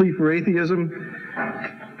a plea for atheism.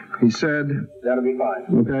 He said, That'll be fine.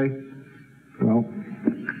 okay, well,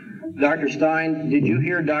 Dr. Stein, did you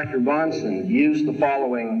hear Dr. Bonson use the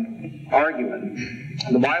following argument?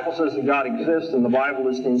 The Bible says that God exists, and the Bible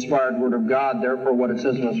is the inspired word of God, therefore what it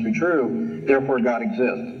says must be true, therefore God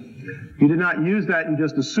exists. you did not use that, you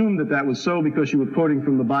just assumed that that was so because you were quoting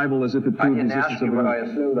from the Bible as if it I proved the didn't existence ask you of what God. I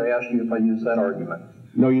assumed, I asked you if I used that argument.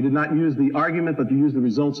 No, you did not use the argument, but you used the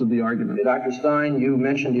results of the argument. Dr. Stein, you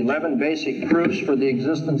mentioned 11 basic proofs for the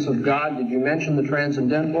existence of God. Did you mention the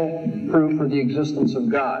transcendental proof for the existence of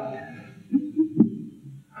God?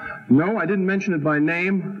 No, I didn't mention it by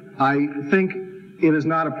name. I think it is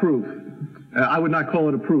not a proof. I would not call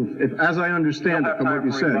it a proof, as I understand it from what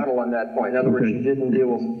you said. Rebuttal on that point. In other words, you didn't deal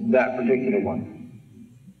with that particular one.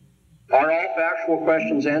 Are all factual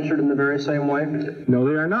questions answered in the very same way? No,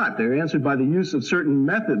 they are not. They're answered by the use of certain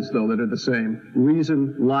methods, though, that are the same.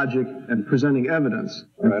 Reason, logic, and presenting evidence.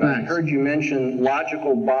 And Right. I facts. heard you mention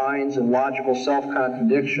logical binds and logical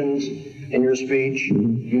self-contradictions in your speech.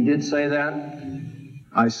 You did say that?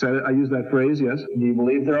 I said it. I used that phrase, yes. Do you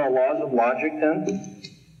believe there are laws of logic then?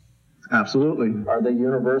 Absolutely. Are they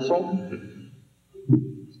universal?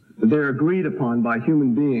 They're agreed upon by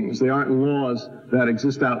human beings. They aren't laws that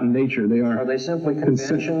exist out in nature. They Are are they simply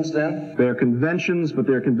conventions then? they're conventions, but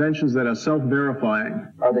they're conventions that are self-verifying.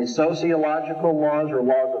 Are they sociological laws or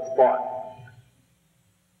laws of thought?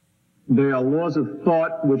 They are laws of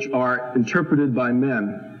thought which are interpreted by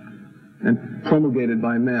men and promulgated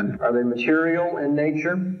by men. Are they material in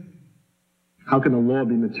nature? How can a law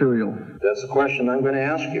be material? That's the question I'm going to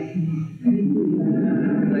ask you.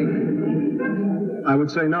 Thank you. I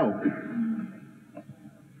would say no.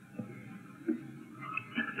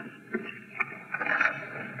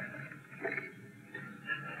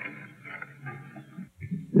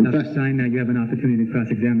 Dr. Stein, now you have an opportunity to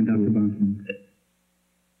cross-examine Dr. Bonson.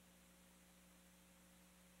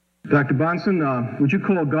 Dr. Bonson, would you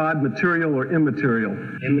call God material or immaterial?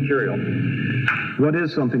 Immaterial. What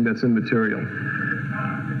is something that's immaterial?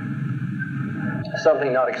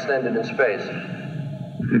 Something not extended in space.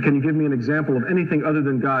 Can you give me an example of anything other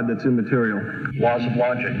than God that's immaterial? Laws of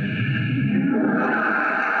logic.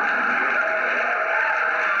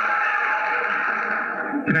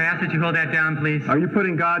 Could I ask that you hold that down, please? Are you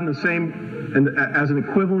putting God in the same, as an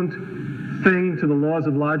equivalent thing to the laws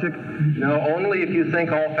of logic? No, only if you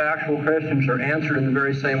think all factual questions are answered in the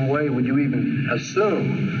very same way would you even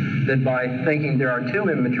assume that by thinking there are two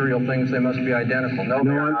immaterial things, they must be identical. No,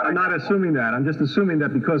 No, I'm not assuming that. I'm just assuming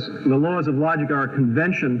that because the laws of logic are a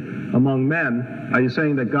convention among men. Are you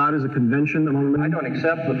saying that God is a convention among men? I don't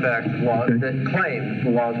accept the fact that laws Okay. that claim that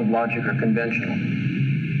the laws of logic are conventional.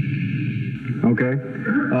 Okay.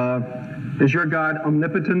 Is your God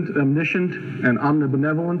omnipotent, omniscient, and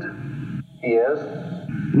omnibenevolent? He is?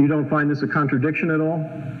 You don't find this a contradiction at all?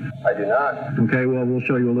 I do not. Okay, well, we'll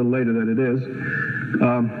show you a little later that it is.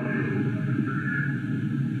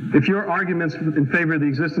 If your arguments in favor of the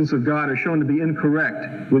existence of God are shown to be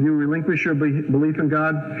incorrect, will you relinquish your belief in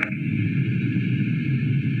God?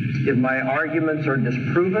 If my arguments are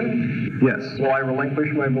disproven, Yes. will I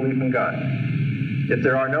relinquish my belief in God? If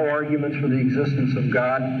there are no arguments for the existence of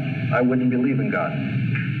God, I wouldn't believe in God.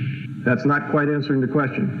 That's not quite answering the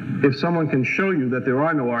question. If someone can show you that there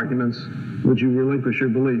are no arguments, would you relinquish your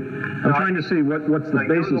belief? I'm trying to see what's the Now,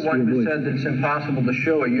 you're basis the for your one who belief. said that it's impossible to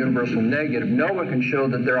show a universal negative. No one can show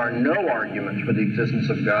that there are no arguments for the existence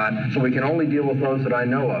of God, so we can only deal with those that I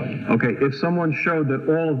know of. Okay, if someone showed that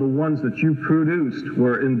all of the ones that you produced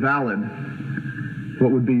were invalid,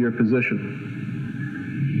 what would be your position?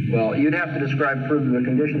 Well, you'd have to describe further the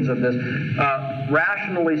conditions of this.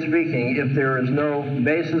 Rationally speaking, if there is no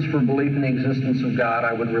basis for belief in the existence of God,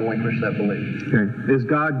 I would relinquish that belief. Okay. Is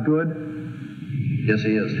God good? Yes,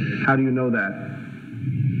 he is. How do you know that?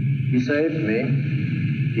 He saved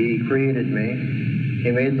me. He created me.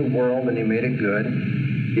 He made the world and he made it good.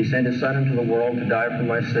 He sent his son into the world to die for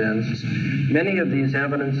my sins. Many of these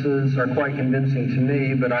evidences are quite convincing to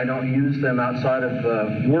me, but I don't use them outside of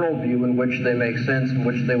the worldview in which they make sense, in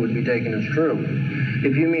which they would be taken as true.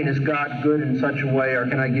 If you mean, is God good in such a way, or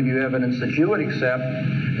can I give you evidence that you would accept,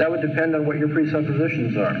 that would depend on what your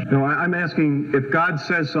presuppositions are. No, I'm asking if God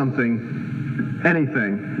says something,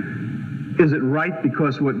 anything, is it right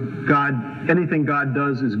because anything God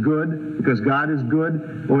does is good, because God is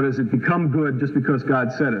good, or does it become good just because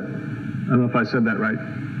God said it? I don't know if I said that right.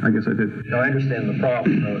 I guess I did. Now, I understand the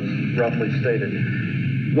problem, though it's roughly stated.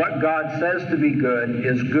 what God says to be good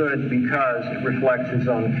is good because it reflects his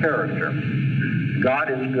own character.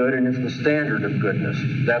 God is good and is the standard of goodness.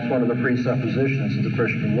 That's one of the presuppositions of the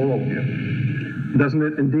Christian worldview. Isn't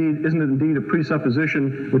it indeed a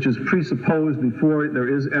presupposition which is presupposed before there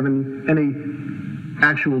is any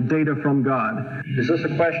actual data from God? Is this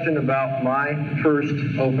a question about my first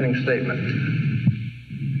opening statement?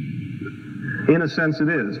 In a sense it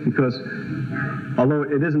is, because although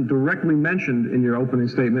it isn't directly mentioned in your opening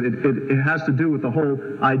statement, it has to do with the whole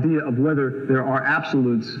idea of whether there are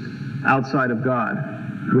absolutes outside of God,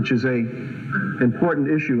 which is an important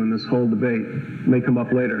issue in this whole debate. It may come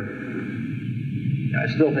up later. I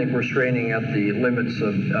still think we're straining at the limits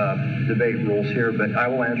of debate rules here, but I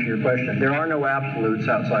will answer your question. There are no absolutes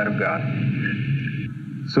outside of God.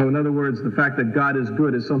 So in other words, the fact that God is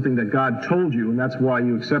good is something that God told you, and that's why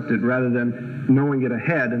you accept it, rather than knowing it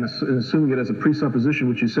ahead and assuming it as a presupposition,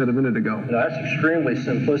 which you said a minute ago. No, that's extremely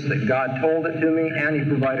simplistic. God told it to me, and he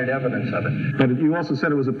provided evidence of it. But you also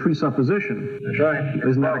said it was a presupposition. That's right.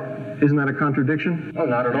 Isn't that a contradiction? Oh,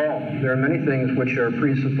 not at all. There are many things which are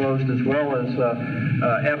presupposed as well as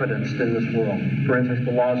evidenced in this world. For instance,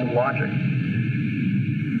 the laws of logic.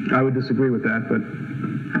 I would disagree with that, but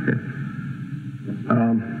okay.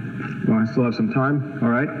 Well, I still have some time. All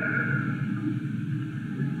right.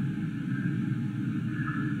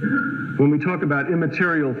 When we talk about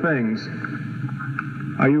immaterial things,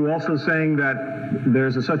 are you also saying that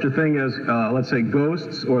there's such a thing as, let's say,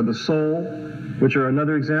 ghosts or the soul, which are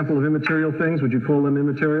another example of immaterial things? Would you call them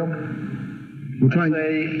immaterial?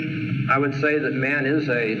 I would say that man is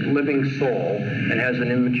a living soul and has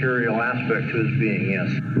an immaterial aspect to his being, yes.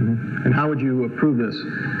 Mm-hmm. And how would you prove this?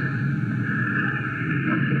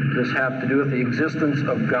 Does this have to do with the existence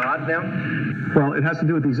of God now? Well, it has to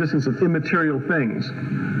do with the existence of immaterial things.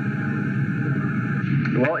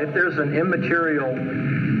 Well, if there's an immaterial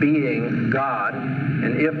being, God,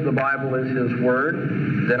 and if the Bible is his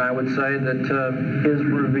word, then I would say that his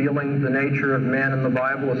revealing the nature of man in the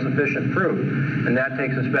Bible is sufficient proof. And that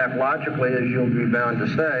takes us back logically, as you'll be bound to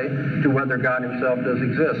say, to whether God himself does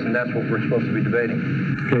exist, and that's what we're supposed to be debating.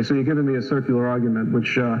 Okay, so you're giving me a circular argument,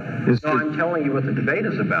 which is... No, I'm telling you what the debate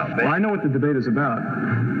is about. Well, I know what the debate is about.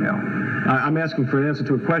 Yeah. I'm asking for an answer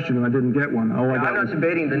to a question, and I didn't get one. I'm not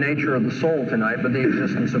debating the nature of the soul tonight, but the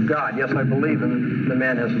existence of God. Yes, I believe the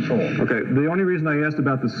man has a soul. Okay, the only reason I asked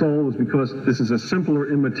about the soul is because this is a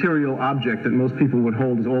simpler immaterial object that most people would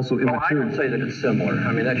hold is also immaterial. Oh, I don't say that it's similar.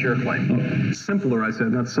 I mean, that's your claim. Oh, simpler, I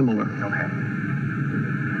said, not similar. Okay.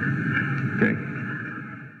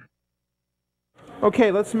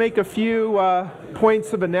 Okay, let's make a few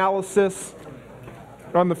points of analysis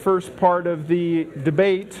on the first part of the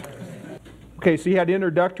debate. Okay, so you had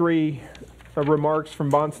introductory remarks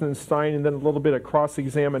from Bonson and Stein, and then a little bit of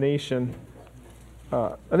cross-examination.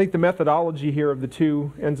 I think the methodology here of the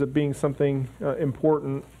two ends up being something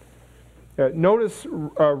important. Notice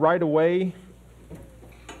right away,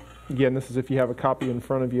 again, this is if you have a copy in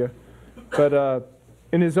front of you, but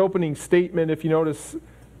in his opening statement, if you notice,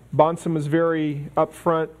 Bonson was very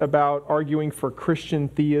upfront about arguing for Christian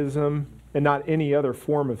theism and not any other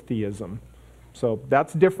form of theism. So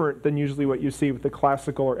that's different than usually what you see with the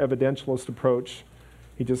classical or evidentialist approach.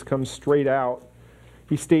 He just comes straight out.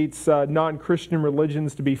 He states non-Christian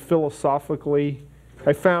religions to be philosophically...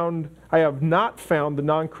 I have not found the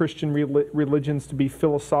non-Christian religions to be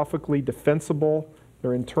philosophically defensible.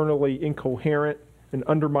 They're internally incoherent and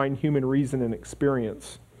undermine human reason and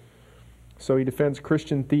experience. So he defends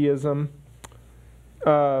Christian theism.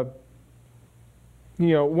 One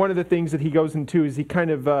of the things that he goes into is he kind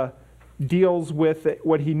of deals with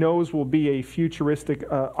what he knows will be a futuristic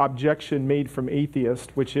objection made from atheists,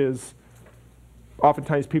 which is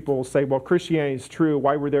oftentimes people will say, well, Christianity is true.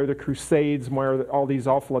 Why were there the Crusades? Why are there all these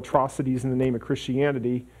awful atrocities in the name of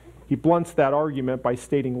Christianity? He blunts that argument by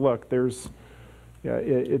stating, look,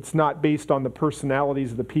 it's not based on the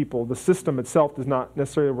personalities of the people. The system itself does not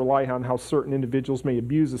necessarily rely on how certain individuals may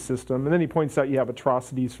abuse the system. And then he points out you have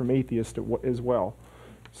atrocities from atheists as well.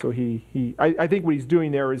 So I think what he's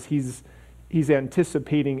doing there is he's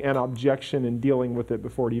anticipating an objection and dealing with it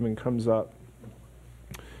before it even comes up.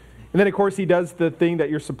 And then, of course, he does the thing that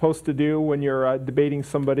you're supposed to do when you're debating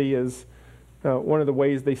somebody is one of the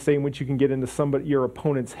ways they say in which you can get into your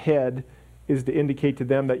opponent's head is to indicate to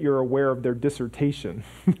them that you're aware of their dissertation.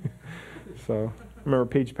 So I remember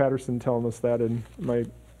Paige Patterson telling us that in my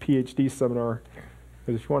PhD seminar.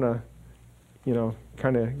 Because if you want to,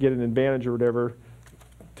 kind of get an advantage or whatever,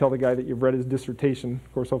 tell the guy that you've read his dissertation.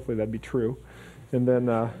 Of course, hopefully that'd be true. And then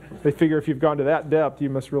they figure if you've gone to that depth, you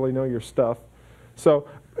must really know your stuff. So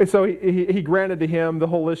So he granted to him the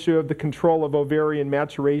whole issue of the control of ovarian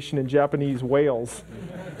maturation in Japanese whales.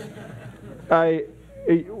 To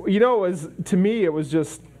me, it was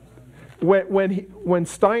just, when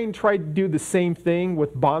Stein tried to do the same thing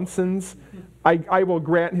with Bahnsen's, I will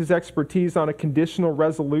grant his expertise on a conditional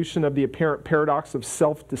resolution of the apparent paradox of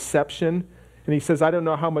self-deception. And he says, I don't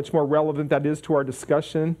know how much more relevant that is to our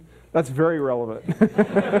discussion. That's very relevant.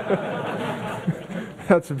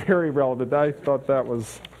 That's very relevant. I thought that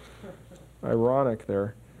was ironic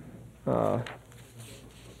there.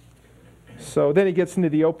 So then he gets into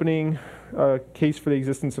the opening case for the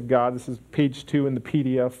existence of God. This is page 2 in the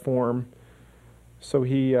PDF form. So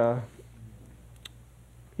he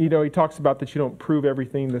talks about that you don't prove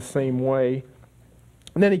everything the same way.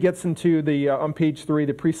 And then he gets into on page 3,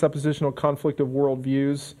 the presuppositional conflict of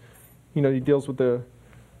worldviews. He deals with the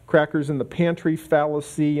crackers in the pantry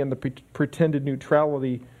fallacy and the pretended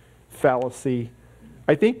neutrality fallacy.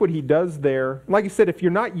 I think what he does there, like I said, if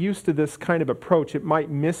you're not used to this kind of approach, it might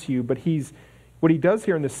miss you, but what he does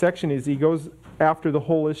here in this section is he goes after the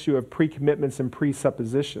whole issue of pre-commitments and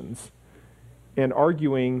presuppositions and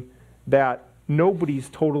arguing that nobody's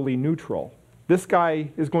totally neutral. This guy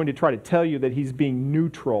is going to try to tell you that he's being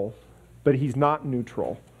neutral, but he's not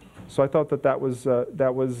neutral. So I thought that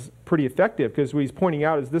was pretty effective, because what he's pointing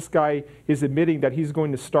out is this guy is admitting that he's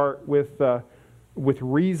going to start with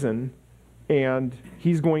reason, and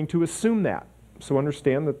he's going to assume that. So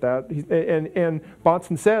understand and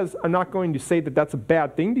Bahnsen says, I'm not going to say that that's a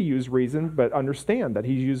bad thing to use reason, but understand that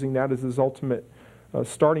he's using that as his ultimate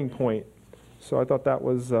starting point. So I thought that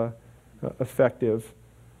was effective.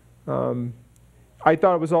 I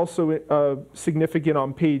thought it was also significant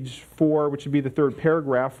on page 4, which would be the third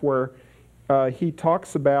paragraph, where he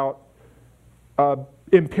talks about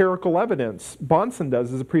empirical evidence. Bahnsen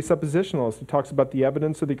does as a presuppositionalist. He talks about the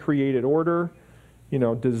evidence of the created order,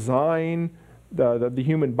 design, the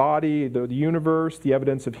human body, the universe, the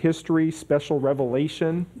evidence of history, special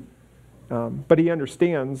revelation. But he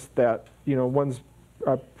understands that one's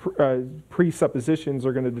presuppositions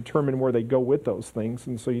are going to determine where they go with those things,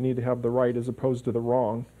 and so you need to have the right as opposed to the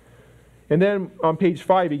wrong. And then on page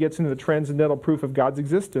 5, he gets into the transcendental proof of God's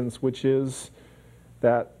existence, which is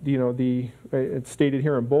that it's stated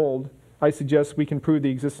here in bold. I suggest we can prove the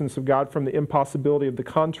existence of God from the impossibility of the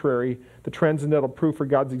contrary. The transcendental proof for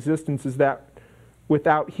God's existence is that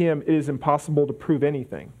without him, it is impossible to prove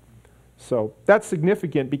anything. So that's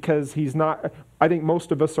significant, because he's not. I think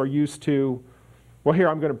most of us are used to, well, here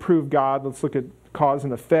I'm going to prove God. Let's look at cause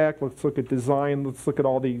and effect. Let's look at design. Let's look at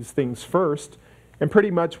all these things first. And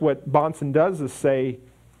pretty much what Bahnsen does is say,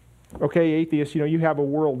 okay, atheist, you have a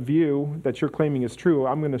worldview that you're claiming is true.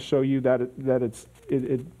 I'm going to show you that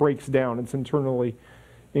it breaks down. It's internally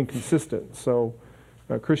inconsistent. So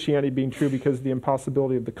Christianity being true because of the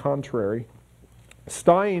impossibility of the contrary.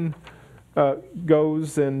 Stein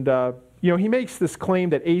goes and he makes this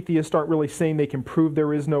claim that atheists aren't really saying they can prove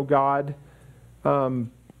there is no God.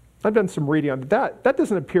 I've done some reading on that. That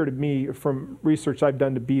doesn't appear to me, from research I've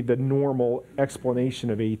done, to be the normal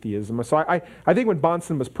explanation of atheism. So I think when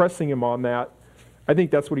Bahnsen was pressing him on that, I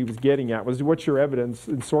think that's what he was getting at, was what's your evidence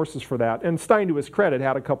and sources for that? And Stein, to his credit,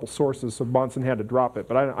 had a couple sources, so Bahnsen had to drop it.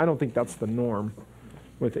 But I don't think that's the norm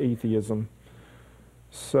with atheism.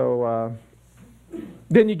 So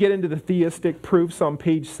then you get into the theistic proofs on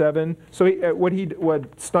page 7. So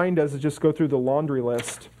what Stein does is just go through the laundry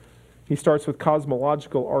list. He starts with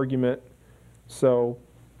cosmological argument. So,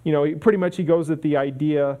 pretty much he goes at the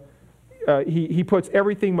idea, he puts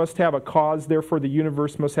everything must have a cause, therefore the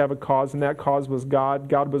universe must have a cause, and that cause was God.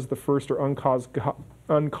 God was the first or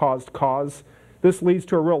uncaused cause. This leads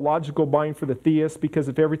to a real logical bind for the theist, because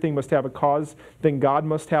if everything must have a cause, then God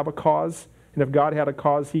must have a cause. And if God had a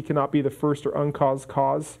cause, he cannot be the first or uncaused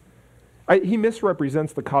cause. He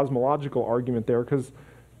misrepresents the cosmological argument there, because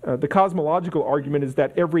the cosmological argument is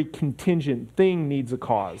that every contingent thing needs a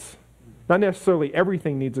cause. Not necessarily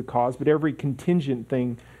everything needs a cause, but every contingent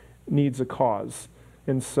thing needs a cause.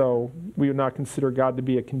 And so we would not consider God to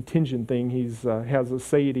be a contingent thing. He has a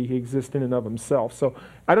aseity. He exists in and of himself. So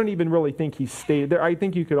I don't even really think he stayed there. I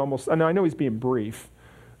think you could almost, I know he's being brief,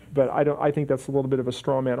 but I think that's a little bit of a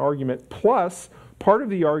straw man argument. Plus, part of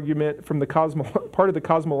the argument from part of the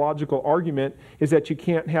cosmological argument is that you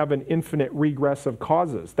can't have an infinite regress of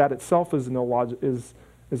causes. That itself is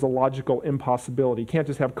a logical impossibility. You can't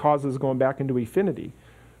just have causes going back into infinity.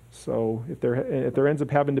 So if there ends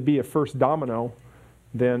up having to be a first domino,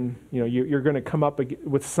 then you're going to come up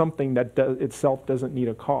with something that itself doesn't need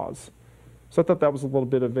a cause. So I thought that was a little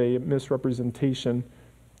bit of a misrepresentation.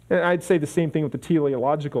 And I'd say the same thing with the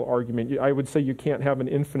teleological argument. I would say you can't have an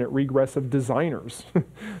infinite regress of designers.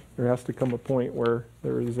 There has to come a point where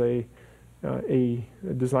there is a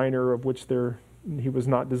designer of which he was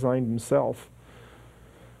not designed himself.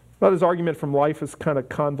 But his argument from life is kind of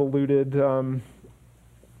convoluted.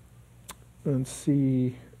 Let's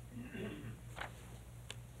see.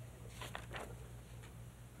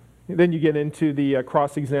 Then you get into the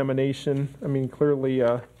cross-examination. I mean, clearly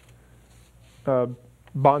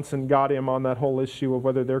Bahnsen got him on that whole issue of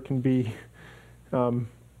whether there can be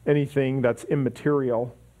anything that's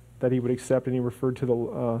immaterial that he would accept, and he referred to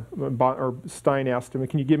or Stein asked him,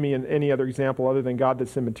 can you give me any other example other than God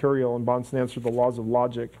that's immaterial? And Bahnsen answered the laws of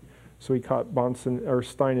logic. So he caught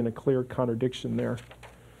Stein in a clear contradiction there.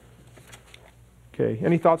 Okay,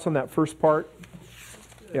 any thoughts on that first part?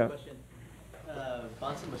 Yeah. Question.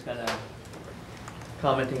 Bahnsen was kind of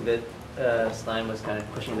commenting that Stein was kind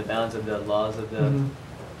of pushing the bounds of the laws of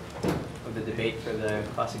the debate for the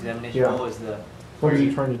cross-examination. Yeah. What was the? What was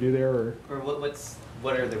he trying to do there, or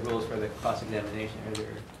what are the rules for the cross-examination?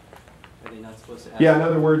 Are they not supposed to ask? Yeah, in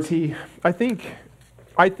other words, I think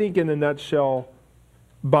in a nutshell,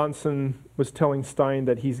 Bahnsen was telling Stein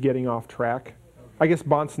that he's getting off track. I guess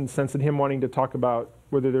Bahnsen sensed that him wanting to talk about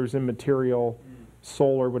whether there's immaterial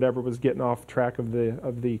soul or whatever was getting off track of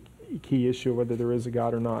the key issue, whether there is a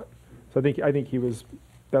God or not. So I think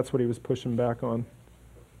that's what he was pushing back on.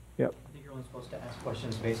 Yep. I think you're only supposed to ask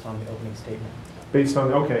questions based on the opening statement. Based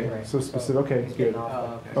on, okay, Right. so specific, okay, He's good. getting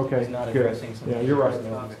off, Okay, he's not good. addressing something. Yeah, you're right. in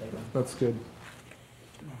the opening statement. That's good.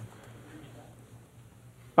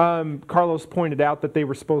 Carlos pointed out that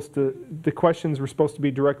the questions were supposed to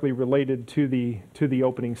be directly related to the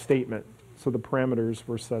opening statement. So the parameters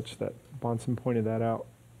were such that Bahnsen pointed that out.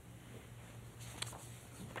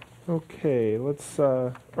 Okay,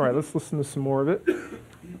 all right, let's listen to some more of it.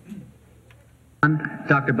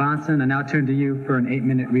 Dr. Bahnsen, I now turn to you for an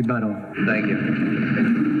 8-minute rebuttal. Thank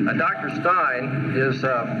you. Dr. Stein is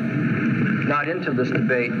not into this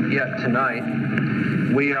debate yet tonight.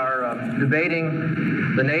 We are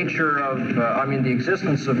debating the nature of, the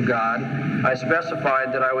existence of God. I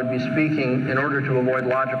specified that I would be speaking in order to avoid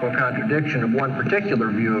logical contradiction of one particular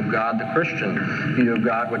view of God, the Christian view of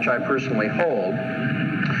God, which I personally hold.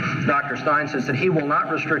 Dr. Stein says that he will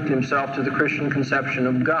not restrict himself to the Christian conception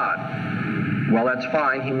of God. Well, that's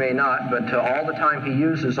fine, he may not, but all the time he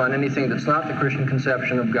uses on anything that's not the Christian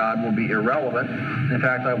conception of God will be irrelevant. In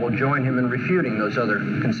fact, I will join him in refuting those other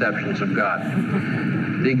conceptions of God.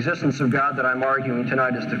 The existence of God that I'm arguing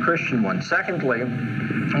tonight is the Christian one. Secondly,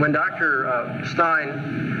 when Dr.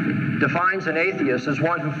 Stein defines an atheist as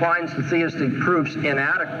one who finds the theistic proofs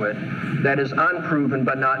inadequate, that is unproven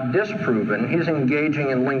but not disproven, he's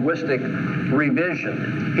engaging in linguistic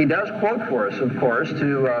revision. He does quote for us, of course, he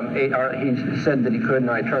said that he could,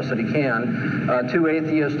 and I trust that he can, two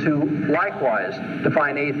atheists who likewise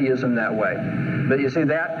define atheism that way. But you see,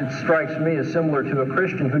 that, it strikes me, as similar to a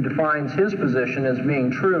Christian who defines his position as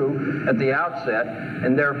being true at the outset,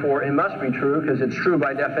 and therefore it must be true because it's true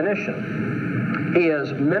by definition. He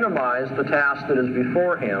has minimized the task that is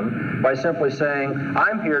before him by simply saying,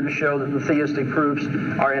 I'm here to show that the theistic proofs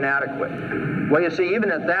are inadequate. Well, you see,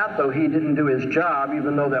 even at that, though, he didn't do his job,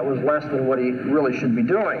 even though that was less than what he really should be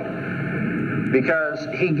doing. Because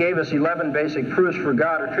he gave us 11 basic proofs for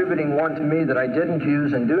God, attributing one to me that I didn't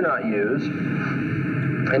use and do not use,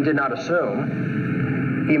 and did not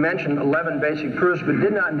assume. He mentioned 11 basic proofs, but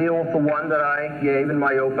did not deal with the one that I gave in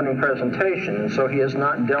my opening presentation. And so he has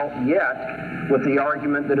not dealt yet with the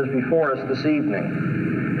argument that is before us this evening.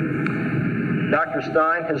 Dr.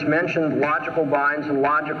 Stein has mentioned logical binds and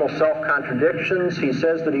logical self-contradictions. He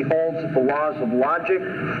says that he holds that the laws of logic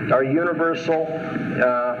are universal,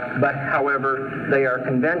 but however, they are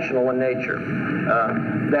conventional in nature.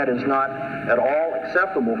 That is not at all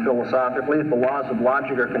acceptable philosophically. If the laws of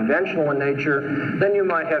logic are conventional in nature, then you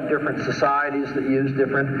might have different societies that use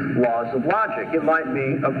different laws of logic. It might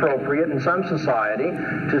be appropriate in some society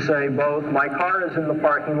to say both, my car is in the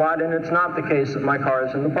parking lot, and it's not the case that my car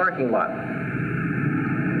is in the parking lot.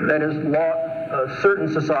 That is,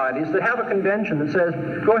 certain societies that have a convention that says,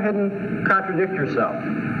 go ahead and contradict yourself.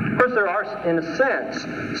 Of course, there are, in a sense,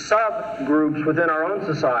 subgroups within our own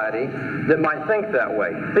society that might think that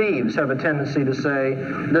way. Thieves have a tendency to say,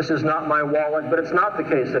 this is not my wallet, but it's not the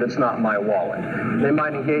case that it's not my wallet. They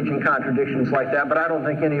might engage in contradictions like that, but I don't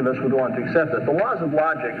think any of us would want to accept it. The laws of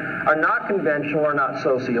logic are not conventional or not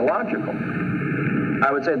sociological.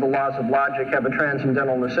 I would say the laws of logic have a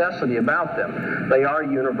transcendental necessity about them. They are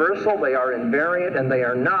universal, they are invariant, and they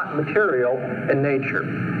are not material in nature.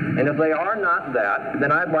 And if they are not that,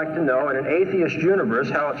 then I'd like to know in an atheist universe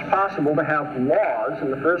how it's possible to have laws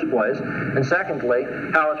in the first place, and secondly,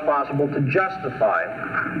 how it's possible to justify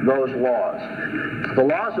those laws. The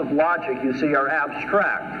laws of logic, you see, are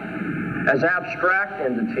abstract. As abstract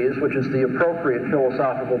entities, which is the appropriate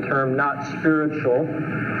philosophical term, not spiritual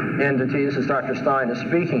entities, as Dr. Stein is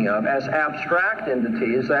speaking of, as abstract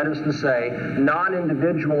entities, that is to say,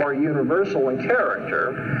 non-individual or universal in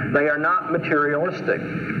character, they are not materialistic.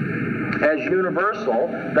 As universal,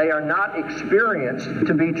 they are not experienced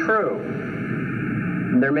to be true.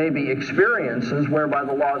 There may be experiences whereby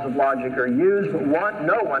the laws of logic are used, but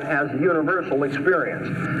no one has universal experience.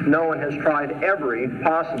 No one has tried every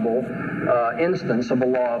possible instance of a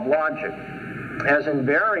law of logic. As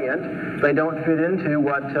invariant, they don't fit into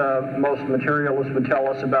what most materialists would tell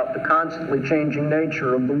us about the constantly changing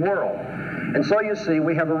nature of the world. And so you see,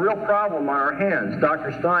 we have a real problem on our hands.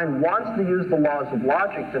 Dr. Stein wants to use the laws of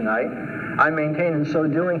logic tonight. I maintain in so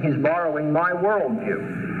doing he's borrowing my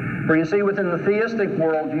worldview. For you see, within the theistic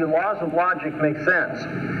worldview, laws of logic make sense.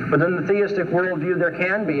 Within the theistic worldview, there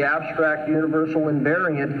can be abstract, universal,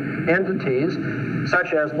 invariant entities,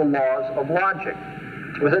 such as the laws of logic.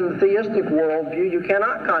 Within the theistic worldview, you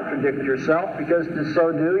cannot contradict yourself, because to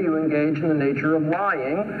so do, you engage in the nature of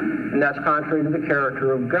lying, and that's contrary to the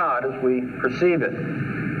character of God as we perceive it.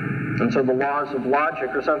 And so the laws of logic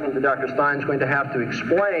are something that Dr. Stein's going to have to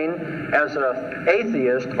explain as an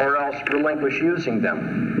atheist, or else relinquish using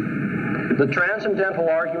them. The transcendental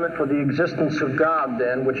argument for the existence of God,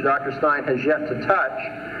 then, which Dr. Stein has yet to touch,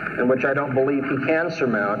 and which I don't believe he can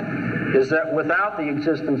surmount, is that without the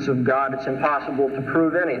existence of God, it's impossible to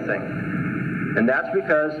prove anything. And that's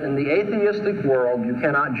because in the atheistic world, you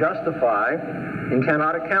cannot justify and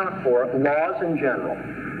cannot account for laws in general.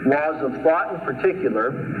 Laws of thought in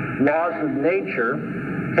particular, laws of nature,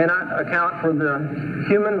 cannot account for the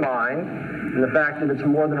human mind and the fact that it's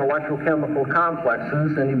more than electrochemical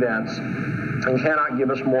complexes and events, and cannot give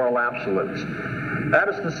us moral absolutes. That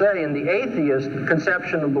is to say, in the atheist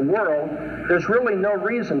conception of the world, there's really no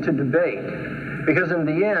reason to debate, because in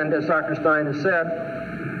the end, as Dr. Stein has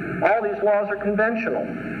said, all these laws are conventional.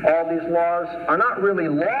 All these laws are not really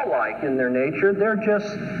law-like in their nature. They're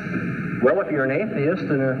just, well, if you're an atheist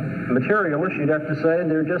and a materialist, you'd have to say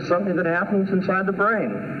they're just something that happens inside the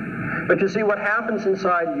brain. But you see, what happens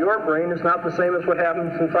inside your brain is not the same as what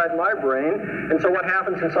happens inside my brain, and so what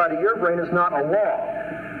happens inside of your brain is not a law.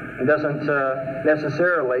 It doesn't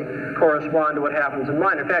necessarily correspond to what happens in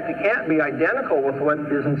mine. In fact, it can't be identical with what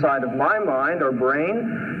is inside of my mind or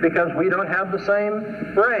brain, because we don't have the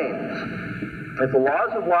same brains. If the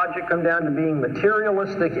laws of logic come down to being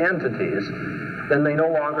materialistic entities, then they no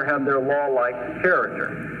longer have their law-like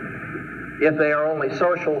character. If they are only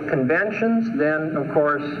social conventions, then, of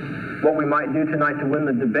course, what we might do tonight to win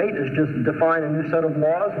the debate is just define a new set of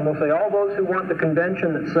laws, and we'll say all those who want the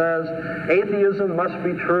convention that says atheism must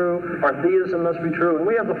be true or theism must be true, and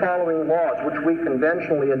we have the following laws, which we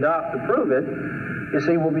conventionally adopt to prove it, you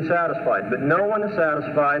see, we'll be satisfied. But no one is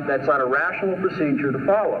satisfied. That's not a rational procedure to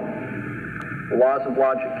follow. The laws of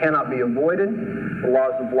logic cannot be avoided. The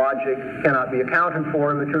laws of logic cannot be accounted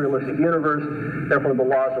for in a materialistic universe. Therefore, the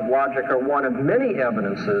laws of logic are one of many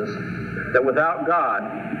evidences that without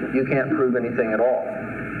God, you can't prove anything at all.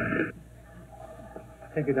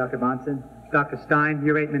 Thank you, Dr. Bahnsen. Dr. Stein,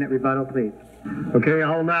 your 8-minute rebuttal, please. Okay,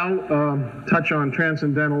 I'll now touch on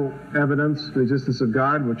transcendental evidence, the existence of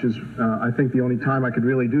God, which is, I think, the only time I could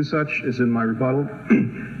really do such is in my rebuttal.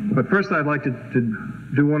 But first, I'd like to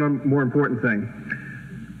do one more important thing.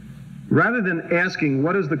 Rather than asking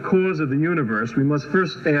what is the cause of the universe, we must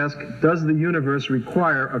first ask, does the universe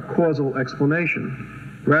require a causal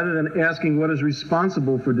explanation? Rather than asking what is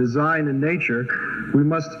responsible for design in nature, we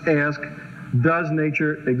must ask, does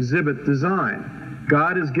nature exhibit design?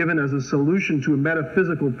 God is given as a solution to a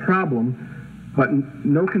metaphysical problem, but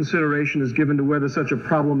no consideration is given to whether such a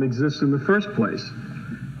problem exists in the first place.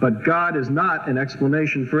 But God is not an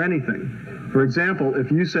explanation for anything. For example,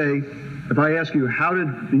 if I ask you, how did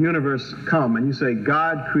the universe come? And you say,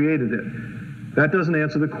 God created it. That doesn't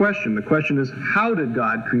answer the question. The question is, how did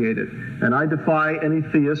God create it? And I defy any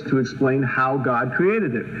theist to explain how God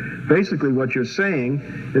created it. Basically, what you're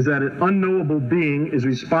saying is that an unknowable being is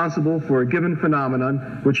responsible for a given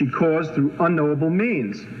phenomenon which he caused through unknowable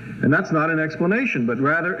means. And that's not an explanation, but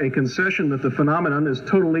rather a concession that the phenomenon is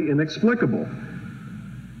totally inexplicable.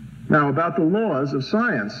 Now, about the laws of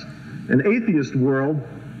science. An atheist world,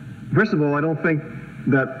 first of all, I don't think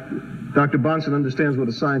that Dr. Bahnsen understands what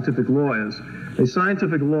a scientific law is. A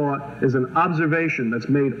scientific law is an observation that's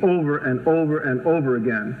made over and over and over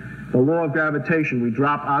again. The law of gravitation, we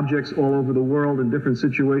drop objects all over the world in different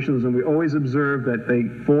situations, and we always observe that they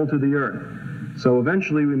fall to the earth. So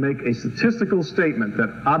eventually we make a statistical statement that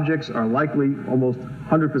objects are likely, almost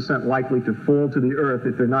 100% likely, to fall to the earth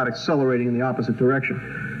if they're not accelerating in the opposite direction.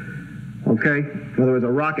 Okay? In other words, a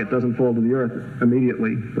rocket doesn't fall to the earth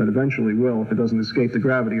immediately, but eventually will if it doesn't escape the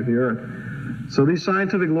gravity of the earth. So these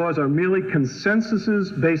scientific laws are merely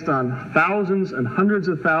consensuses based on thousands and hundreds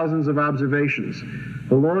of thousands of observations.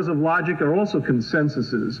 The laws of logic are also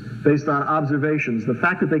consensuses based on observations. The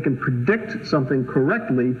fact that they can predict something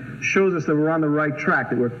correctly shows us that we're on the right track,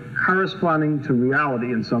 that we're corresponding to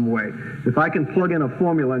reality in some way. If I can plug in a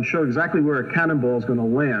formula and show exactly where a cannonball is going to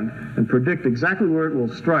land and predict exactly where it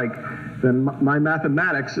will strike, then my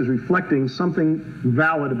mathematics is reflecting something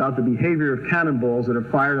valid about the behavior of cannonballs that are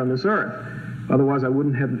fired on this earth. Otherwise, I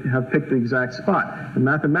wouldn't have picked the exact spot. And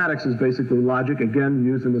mathematics is basically logic, again,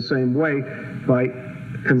 used in the same way by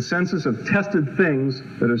consensus of tested things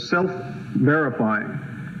that are self-verifying.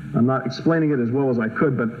 I'm not explaining it as well as I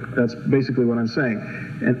could, but that's basically what I'm saying.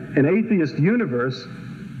 And an atheist universe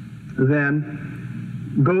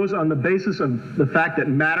then goes on the basis of the fact that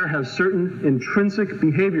matter has certain intrinsic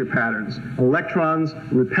behavior patterns. Electrons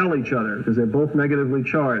repel each other because they're both negatively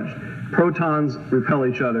charged. Protons repel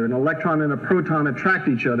each other. An electron and a proton attract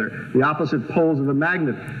each other. The opposite poles of a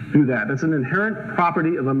magnet do that. That's an inherent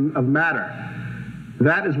property of matter.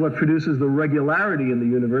 That is what produces the regularity in the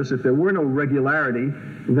universe. If there were no regularity,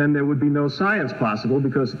 then there would be no science possible,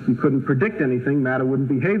 because you couldn't predict anything. Matter wouldn't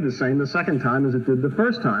behave the same the second time as it did the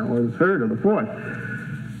first time, or the third, or the fourth.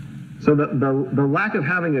 So the lack of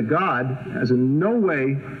having a God is in no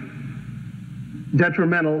way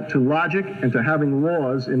detrimental to logic and to having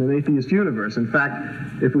laws in an atheist universe. In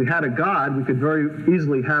fact, if we had a God, we could very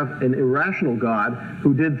easily have an irrational God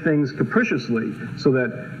who did things capriciously, so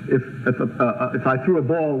that if I threw a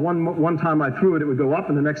ball, one time I threw it, it would go up,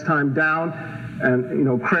 and the next time down,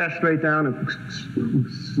 and crash straight down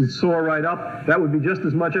and soar right up. That would be just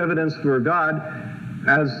as much evidence for a God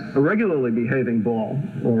as a regularly behaving ball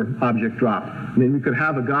or object drop. I mean, we could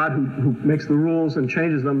have a God who makes the rules and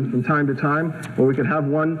changes them from time to time, or we could have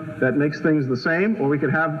one that makes things the same, or we could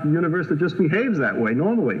have a universe that just behaves that way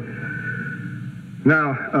normally.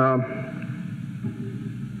 Now,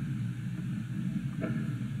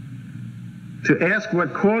 to ask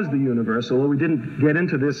what caused the universe, although we didn't get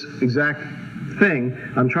into this exact thing,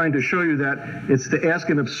 I'm trying to show you that it's to ask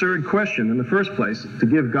an absurd question in the first place, to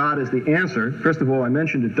give God as the answer. First of all, I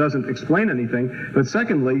mentioned it doesn't explain anything, but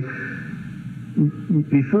secondly,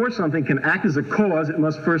 before something can act as a cause, it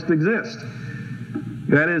must first exist.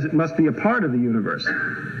 That is, it must be a part of the universe.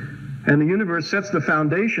 And the universe sets the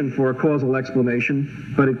foundation for a causal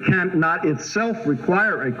explanation, but it cannot itself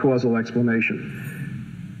require a causal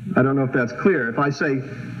explanation. I don't know if that's clear. If I say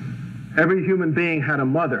every human being had a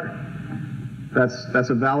mother, that's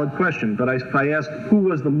a valid question. But if I ask who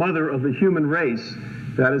was the mother of the human race,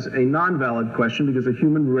 that is a non-valid question, because the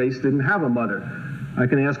human race didn't have a mother. I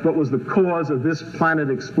can ask what was the cause of this planet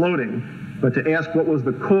exploding, but to ask what was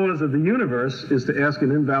the cause of the universe is to ask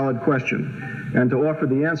an invalid question. And to offer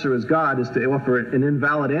the answer as God is to offer an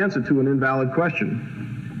invalid answer to an invalid question.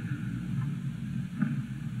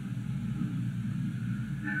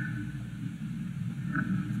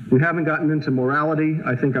 We haven't gotten into morality.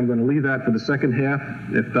 I think I'm going to leave that for the second half.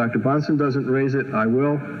 If Dr. Bonson doesn't raise it, I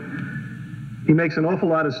will. He makes an awful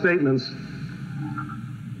lot of statements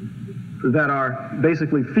that are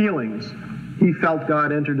basically feelings. He felt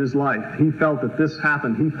God entered his life. He felt that this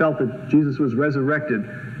happened. He felt that Jesus was resurrected.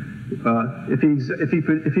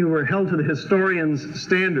 If he were held to the historian's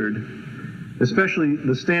standard, especially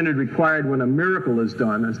the standard required when a miracle is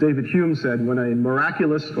done, as David Hume said, when a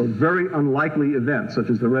miraculous or very unlikely event,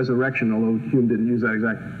 such as the resurrection, although Hume didn't use that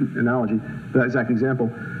exact analogy, that exact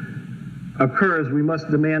example, occurs, we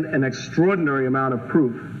must demand an extraordinary amount of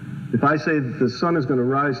proof. If I say that the sun is going to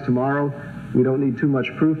rise tomorrow, we don't need too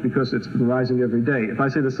much proof because it's been rising every day. If I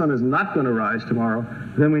say the sun is not going to rise tomorrow,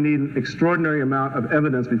 then we need an extraordinary amount of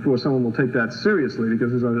evidence before someone will take that seriously,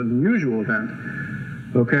 because it's an unusual event.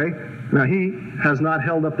 Okay? Now, he has not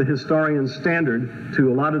held up the historian's standard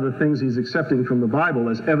to a lot of the things he's accepting from the Bible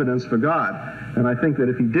as evidence for God. And I think that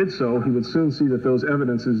if he did so, he would soon see that those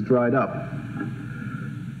evidences dried up.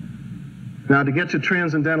 Now, to get to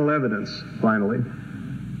transcendental evidence, finally.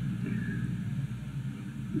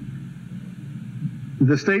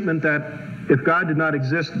 The statement that if God did not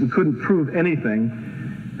exist, we couldn't prove anything,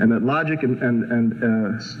 and that logic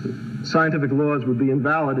and scientific laws would be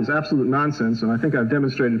invalid is absolute nonsense, and I think I've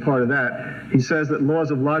demonstrated part of that. He says that laws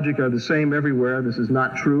of logic are the same everywhere. This is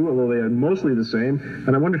not true, although they are mostly the same.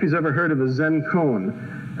 And I wonder if he's ever heard of a Zen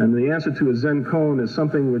koan. And the answer to a Zen koan is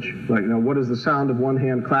something which, like, what is the sound of one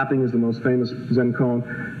hand clapping is the most famous Zen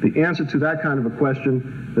koan. The answer to that kind of a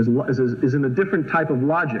question is in a different type of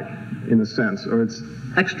logic, in a sense, or it's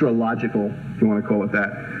extra logical, if you want to call it that.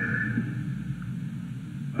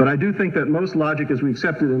 But I do think that most logic, as we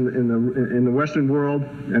accept it in the Western world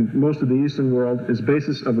and most of the Eastern world, is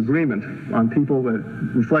basis of agreement on people that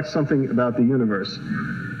reflects something about the universe.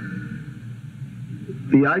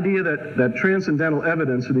 The idea that transcendental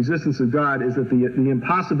evidence for the existence of God is that the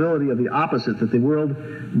impossibility of the opposite, that the world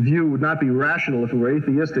view would not be rational if it were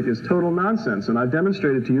atheistic, is total nonsense. And I've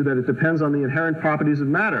demonstrated to you that it depends on the inherent properties of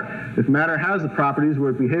matter. If matter has the properties where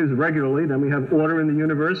it behaves regularly, then we have order in the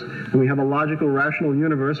universe, and we have a logical, rational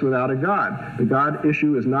universe without a God. The God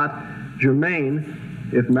issue is not germane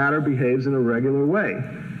if matter behaves in a regular way.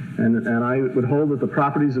 And I would hold that the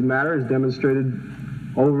properties of matter, as demonstrated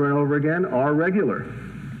over and over again, are regular.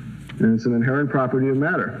 And it's an inherent property of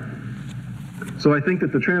matter. So I think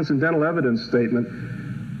that the transcendental evidence statement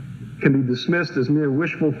can be dismissed as mere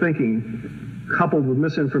wishful thinking coupled with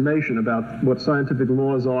misinformation about what scientific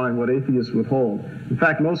laws are and what atheists would hold. In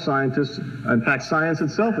fact, most scientists, in fact, science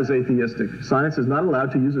itself is atheistic. Science is not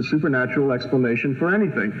allowed to use a supernatural explanation for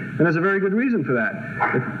anything. And there's a very good reason for that.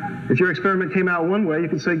 If your experiment came out one way, you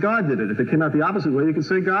could say God did it. If it came out the opposite way, you could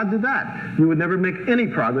say God did that. You would never make any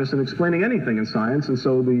progress in explaining anything in science. And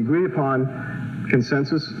so the agreed upon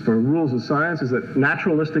consensus for rules of science is that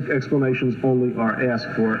naturalistic explanations only are asked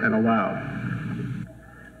for and allowed.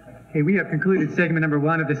 Okay, we have concluded segment number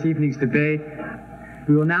 1 of this evening's debate.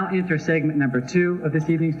 We will now enter segment number 2 of this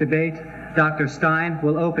evening's debate. Dr. Stein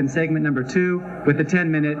will open segment number 2 with a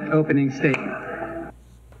 10-minute opening statement.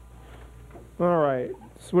 All right.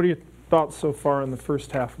 So what are your thoughts so far on the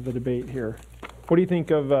first half of the debate here? What do you think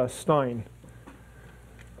of Stein?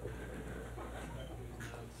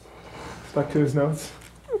 Stuck to his notes?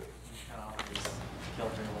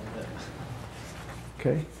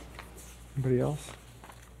 Okay. Anybody else?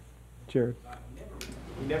 Jared.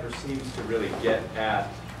 He never seems to really get at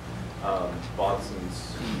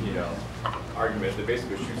Bahnsen's, argument that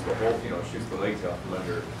basically shoots the whole, shoots the legs out from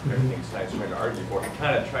under everything Stein's trying to argue for. He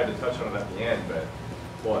kind of tried to touch on it at the end, but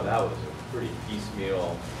boy, that was a pretty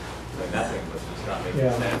piecemeal. Nothing was just not making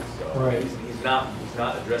sense. So right. he's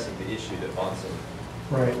not addressing the issue that Bahnsen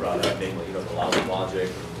brought up, namely, the laws of logic.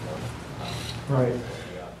 Right.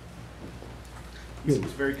 He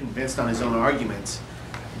seems very convinced on his own arguments,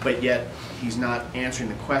 but yet he's not answering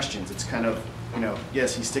the questions. It's kind of,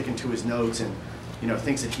 yes, he's sticking to his notes and,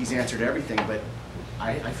 thinks that he's answered everything, but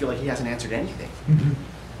I feel like he hasn't answered anything. Mm-hmm.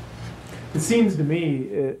 It seems to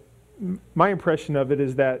me, my impression of it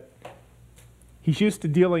is that he's used to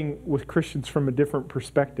dealing with Christians from a different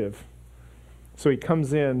perspective. So he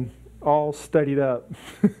comes in all studied up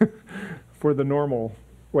for the normal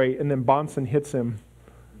way, and then Bahnsen hits him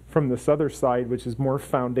from this other side, which is more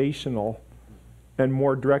foundational and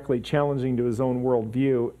more directly challenging to his own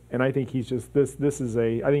worldview. And I think he's just, I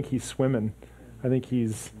think he's swimming. I think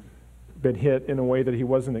he's been hit in a way that he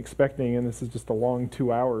wasn't expecting, and this is just a long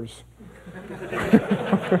 2 hours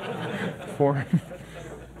for him.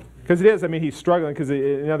 Because it is, he's struggling, because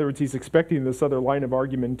in other words, he's expecting this other line of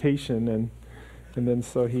argumentation, and then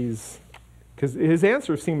so because his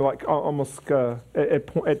answers seem like almost,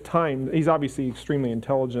 at times, he's obviously extremely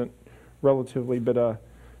intelligent, relatively, but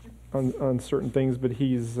on certain things, but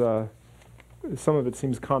he's, some of it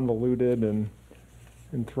seems convoluted and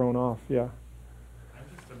thrown off, yeah. I'm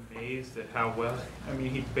just amazed at how well,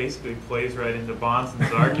 he basically plays right into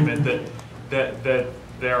Bahnsen's argument that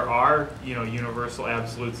there are, universal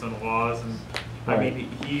absolutes and laws, and right.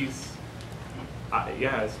 He's,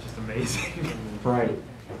 it's just amazing. Right.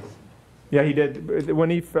 Yeah, he did. When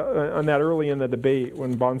he, on that early in the debate,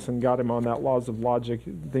 when Bahnsen got him on that laws of logic,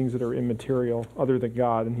 things that are immaterial other than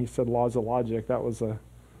God, and he said laws of logic, that was a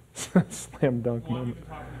slam dunk moment.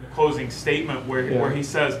 The closing statement where he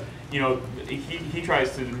says, he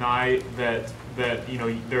tries to deny that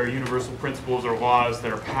there are universal principles or laws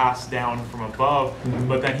that are passed down from above,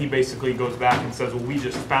 but then he basically goes back and says, well, we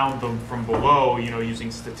just found them from below, using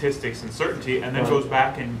statistics and certainty, and then goes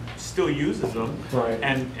back and still uses them,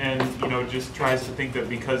 and just tries to think that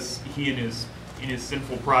because he in his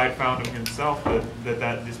sinful pride found them himself,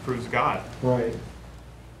 that disproves God. Right.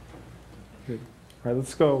 Good. All right,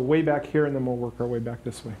 let's go way back here, and then we'll work our way back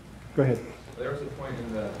this way. Go ahead. There was a point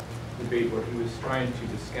in the debate where he was trying to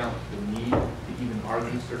discount the need to even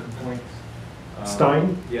argue certain points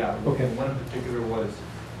Stein? Yeah. Okay. One in particular was,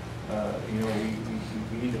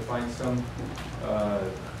 we need to find some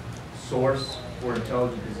source for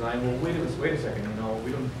intelligent design. Well, wait a second.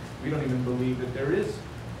 We don't even believe that there is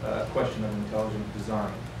a question of intelligent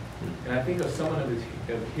design. And I think of someone of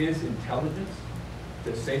his intelligence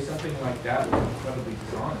to say something like that was incredibly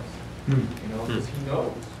dishonest. Because he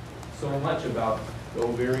knows so much about the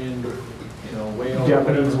ovarian, whale.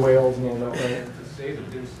 Japanese whales and all that. Right? And to say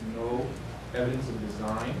that there's no evidence of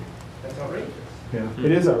design, that's outrageous. Yeah,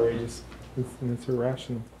 it is outrageous. It's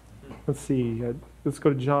irrational. Let's see. Let's go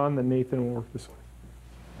to John, then Nathan will work this way.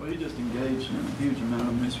 Well, he just engaged in a huge amount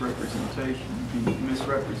of misrepresentation. He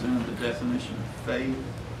misrepresented the definition of faith.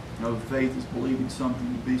 Faith is believing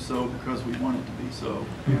something to be so because we want it to be so.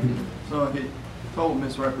 So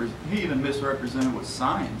he even misrepresented what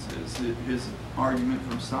science is. His argument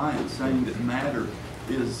from science, saying that matter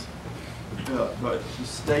is, but the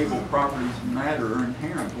stable properties of matter are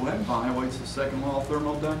inherent. Well, that violates the second law of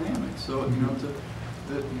thermodynamics. So,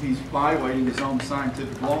 that he's violating his own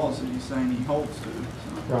scientific laws that he's saying he holds to.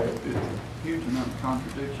 So Right. It's a huge amount of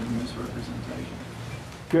contradiction and misrepresentation.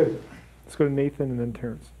 Good. Let's go to Nathan and then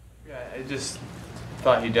Terrence. Yeah, I just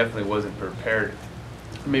thought he definitely wasn't prepared.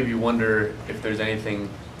 Maybe you wonder if there's anything,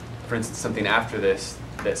 for instance, something after this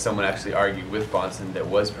that someone actually argued with Bahnsen that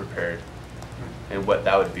was prepared, and what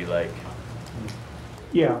that would be like.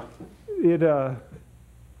 Yeah, it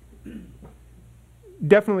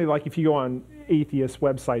definitely, like if you go on atheist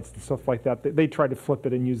websites and stuff like that, they try to flip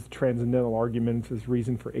it and use the transcendental argument as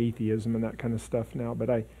reason for atheism and that kind of stuff now.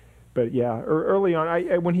 But yeah, early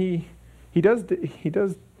on, when he does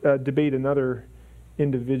debate another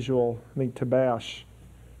individual, I think Tabash,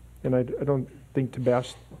 and I don't think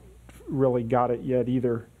Tabash really got it yet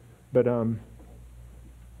either, but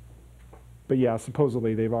yeah,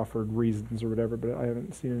 supposedly they've offered reasons or whatever, but I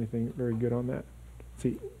haven't seen anything very good on that. Let's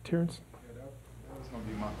see, Terrence? Yeah, that was going to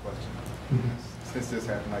be my question. Since this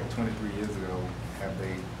happened like 23 years ago,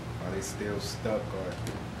 are they still stuck, or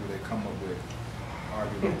do they come up with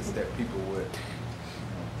arguments that people would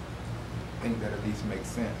think that at least makes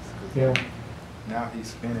sense? Yeah. Now he's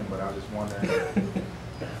spinning, but I was just wondering.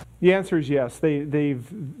 The answer is yes.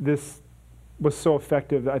 This was so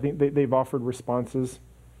effective. I think they've offered responses.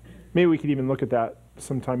 Maybe we could even look at that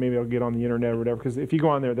sometime. Maybe I'll get on the internet or whatever. Because if you go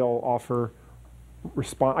on there, they'll offer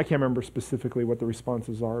response. I can't remember specifically what the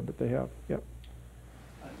responses are, but they have. Yep.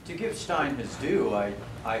 To give Stein his due,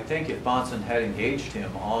 I think if Bahnsen had engaged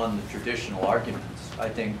him on the traditional arguments, I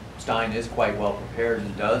think Stein is quite well prepared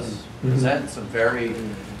and does present some very,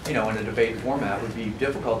 in a debate format, would be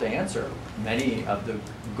difficult to answer many of the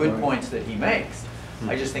good points that he makes.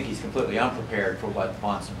 I just think he's completely unprepared for what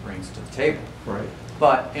Bahnsen brings to the table. Right.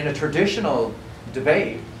 But in a traditional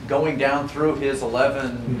debate, going down through his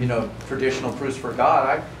 11, traditional proofs for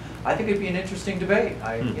God, I think it'd be an interesting debate.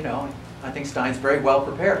 I think Stein's very well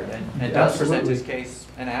prepared and does present his case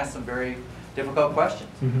and ask some very difficult questions.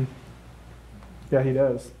 Yeah, he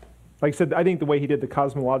does. Like I said, I think the way he did the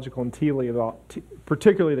cosmological and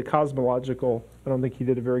particularly the cosmological, I don't think he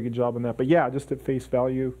did a very good job on that. But yeah, just at face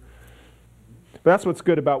value. But that's what's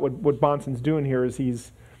good about what Bahnsen's doing here is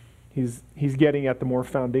he's getting at the more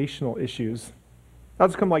foundational issues.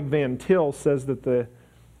 That's come like Van Til says that the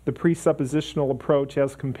presuppositional approach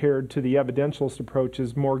as compared to the evidentialist approach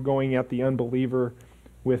is more going at the unbeliever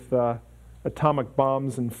with atomic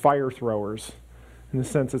bombs and fire throwers. In the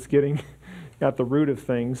sense it's getting at the root of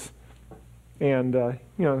things. And,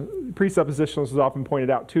 presuppositionalists is often pointed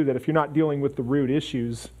out, too, that if you're not dealing with the root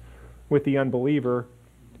issues with the unbeliever,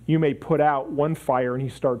 you may put out one fire and he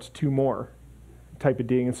starts two more type of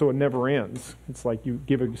deal. And so it never ends. It's like you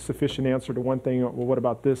give a sufficient answer to one thing, well, what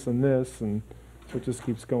about this and this? And so it just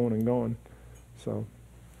keeps going and going. So,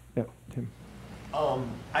 yeah, Tim.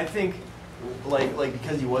 I think, like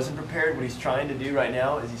because he wasn't prepared, what he's trying to do right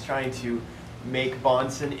now is he's trying to make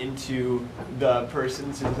Bahnsen into the person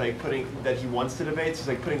who's that he wants to debate. So he's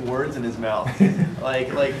like putting words in his mouth.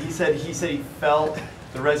 like he said he felt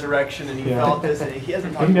the resurrection and he felt this, and he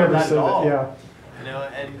hasn't talked about that at all.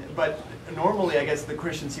 But normally I guess the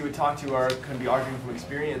Christians he would talk to are going to be arguing from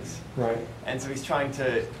experience. Right. And so he's trying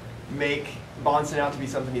to make Bahnsen out to be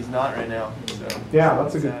something he's not right now. So yeah,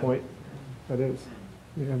 that's a good point. That is.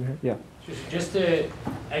 Yeah. Just to,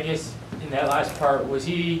 I guess, in that last part, was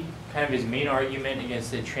he kind of his main argument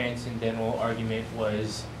against the transcendental argument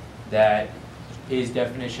was that his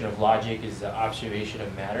definition of logic is the observation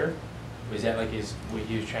of matter? Was that like what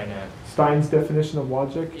he was trying to... Stein's definition of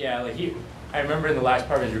logic? Yeah, I remember in the last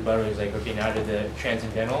part of his rebuttal, he was like, okay, now to the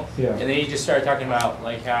transcendental. Yeah. And then he just started talking about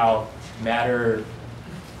like how matter,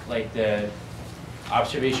 like the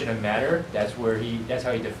observation of matter. That's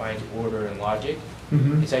how he defines order and logic.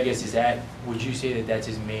 Mm-hmm. So I guess would you say that that's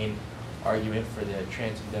his main argument for the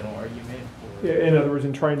transcendental argument? Or? Yeah, in other words,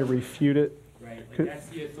 in trying to refute it. Right, like that's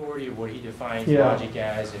the authority of what he defines Yeah. logic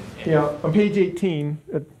as. Yeah, on page 18,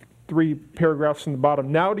 3 paragraphs from the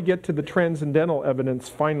bottom. Now to get to the transcendental evidence,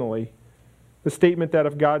 finally. The statement that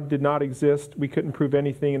if God did not exist, we couldn't prove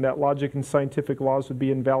anything, and that logic and scientific laws would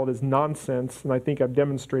be invalid is nonsense, and I think I've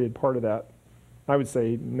demonstrated part of that. I would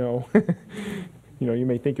say no. You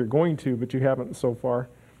may think you're going to, but you haven't so far.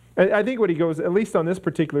 I think what he goes, at least on this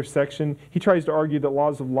particular section, he tries to argue that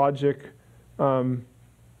laws of logic aren't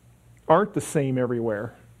the same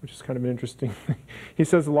everywhere, which is kind of an interesting thing. He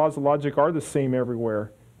says the laws of logic are the same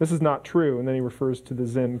everywhere. This is not true, and then he refers to the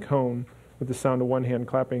Zen koan with the sound of one hand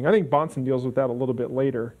clapping. I think Bahnsen deals with that a little bit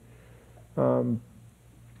later. And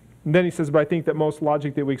then he says, but I think that most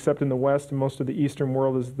logic that we accept in the West and most of the Eastern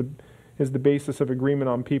world is the basis of agreement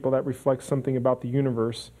on people that reflects something about the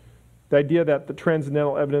universe. The idea that the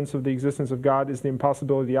transcendental evidence of the existence of God is the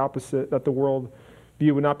impossibility of the opposite, that the world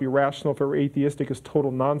view would not be rational if it were atheistic, is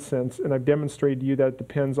total nonsense, and I've demonstrated to you that it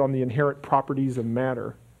depends on the inherent properties of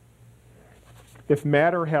matter. If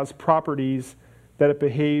matter has properties that it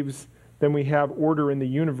behaves, then we have order in the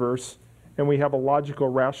universe, and we have a logical,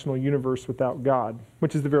 rational universe without God,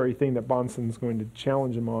 which is the very thing that Bahnsen is going to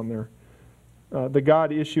challenge him on there. The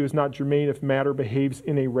God issue is not germane if matter behaves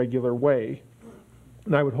in a regular way.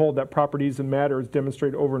 And I would hold that properties in matter, as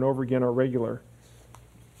demonstrated over and over again, are regular.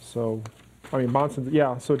 So, I mean, Bahnsen,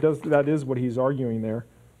 yeah, so that is what he's arguing there.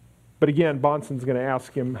 But again, Bahnsen's going to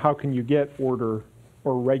ask him, how can you get order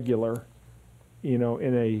or regular, in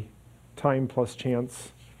a time plus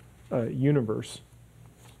chance universe?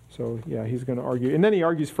 So, yeah, he's going to argue. And then he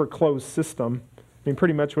argues for a closed system. I mean,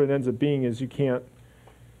 pretty much what it ends up being is you can't,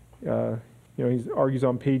 he argues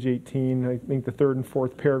on page 18, I think the 3rd and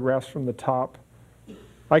 4th paragraphs from the top.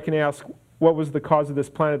 I can ask, what was the cause of this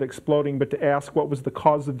planet exploding? But to ask what was the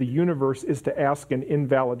cause of the universe is to ask an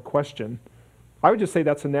invalid question. I would just say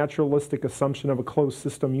that's a naturalistic assumption of a closed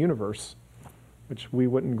system universe, which we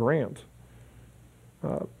wouldn't grant.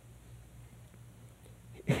 I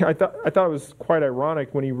thought it was quite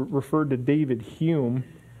ironic when he referred to David Hume.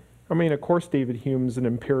 I mean, of course, David Hume's an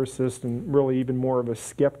empiricist and really even more of a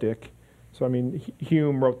skeptic. So, I mean,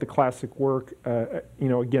 Hume wrote the classic work,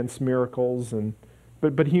 against miracles,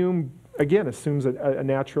 but Hume again assumes a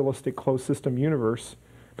naturalistic closed system universe.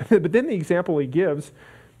 But then the example he gives,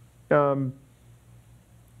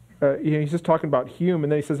 he's just talking about Hume,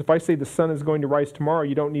 and then he says, if I say the sun is going to rise tomorrow,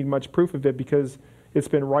 you don't need much proof of it because it's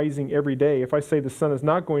been rising every day. If I say the sun is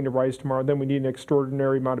not going to rise tomorrow, then we need an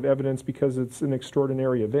extraordinary amount of evidence because it's an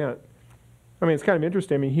extraordinary event. I mean, it's kind of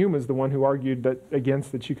interesting. I mean, Hume is the one who argued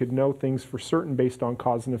against that you could know things for certain based on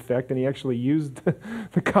cause and effect, and he actually used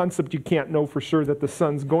the concept you can't know for sure that the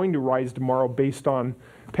sun's going to rise tomorrow based on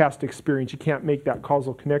past experience. You can't make that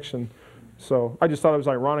causal connection. So I just thought it was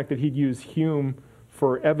ironic that he'd use Hume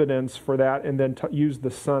for evidence for that and then use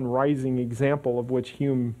the sun rising example of which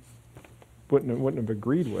Hume wouldn't have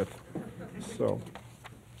agreed with. So.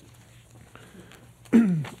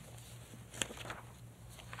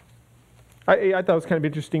 I thought it was kind of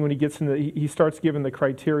interesting when he gets into, he starts giving the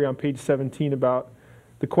criteria on page 17 about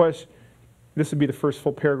the question. This would be the first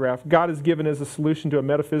full paragraph. God is given as a solution to a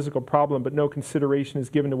metaphysical problem, but no consideration is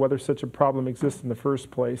given to whether such a problem exists in the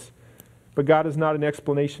first place. But God is not an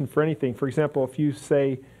explanation for anything. For example,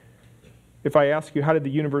 if I ask you, how did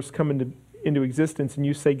the universe come into existence, and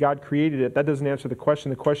you say God created it, that doesn't answer the question.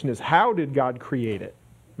 The question is, how did God create it?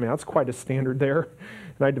 I mean, that's quite a standard there.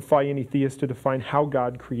 And I defy any theist to define how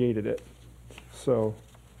God created it. So,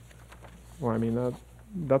 well, I mean,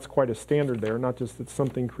 that's quite a standard there. Not just that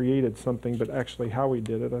something created something, but actually how he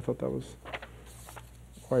did it. I thought that was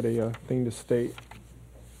quite a thing to state.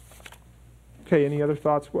 Okay, any other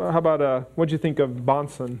thoughts? Well, how about, what do you think of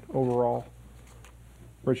Bahnsen overall?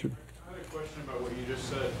 Richard? I had a question about what you just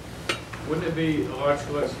said. Wouldn't it be a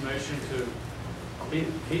logical explanation to,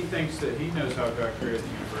 he thinks that he knows how God created the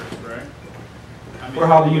universe, right? I mean, or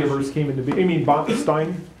how the universe came into being. You mean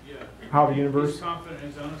Stein? Yeah. How the universe? He's confident in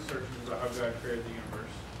his own assertions about how God created the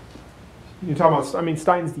universe. You're talking about, I mean,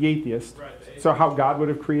 Stein's the atheist. Right. The atheist. So how God would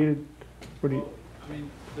have created? I mean,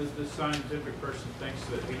 the scientific person thinks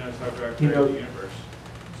that he knows how God created the universe.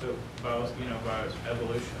 So, by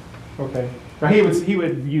evolution. Okay. Now he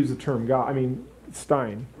would use the term God. I mean,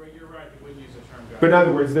 Stein. Right, you're right. He would use the term God. But in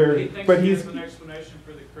other words, he thinks he has an explanation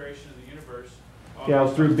for the creation of the universe. Yeah,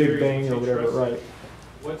 through Big Bang or whatever, right?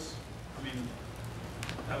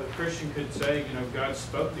 A Christian could say, God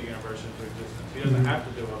spoke the universe into existence. He doesn't have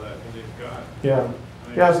to do all that because he's God. Yeah. I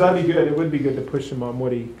Yeah, so that'd be good. It would be good to push him on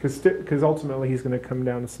what he, because ultimately he's going to come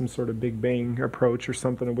down to some sort of Big Bang approach or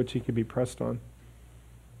something of which he could be pressed on.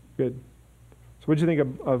 Good. So what do you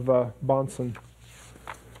think of Bonson?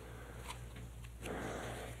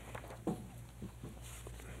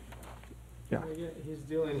 Yeah. He's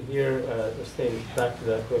dealing here, staying back to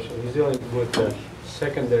that question, he's dealing with the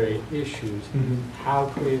secondary issues. How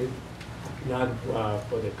created, not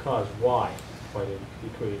for the cause, why did he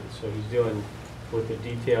create it? So he's dealing with the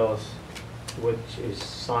details, which is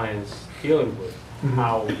science dealing with,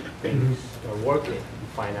 how things are working, and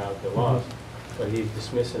find out the laws. But he's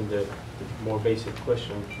dismissing the more basic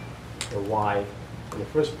question of why in the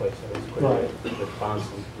first place. That was Right. that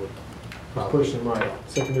Bonson would He's pushing right.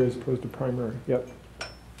 Secondary as opposed to primary. Yep.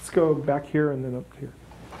 Let's go back here and then up here.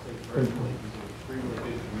 He's extremely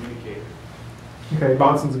good communicator. Okay,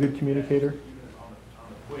 Bonson's a good communicator. On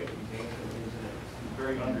the quick, he's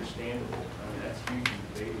very understandable. I mean, that's huge in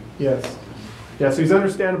debating. Yes. Yeah, so he's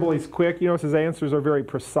understandable, he's quick. You know, his answers are very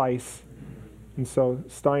precise. And so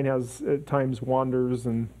Stein has at times wanders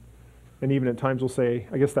and even at times will say,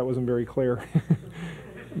 I guess that wasn't very clear.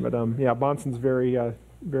 But yeah, Bonson's very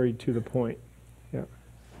very to the point. Yeah.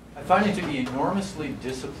 I find it to be enormously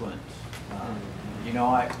disciplined. You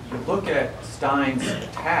know, you look at Stein's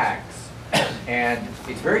attacks, and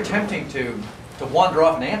it's very tempting to wander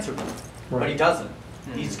off and answer them, but he doesn't.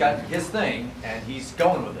 He's got his thing, and he's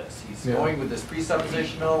going with this. He's going with this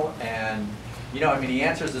presuppositional, and you know, I mean, he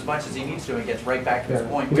answers as much as he needs to and gets right back to his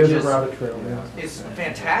point, which is it's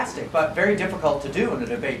fantastic, but very difficult to do in a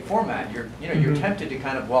debate format. You're tempted to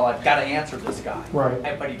kind of, well, I've got to answer this guy,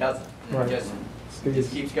 but he doesn't. He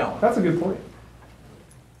just keeps going. That's a good point.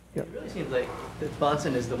 It really seems like that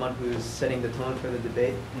Bonson is the one who's setting the tone for the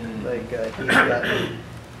debate. Like he's got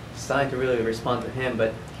Stein to really respond to him,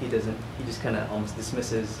 but he doesn't. He just kind of almost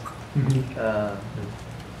dismisses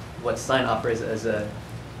what Stein offers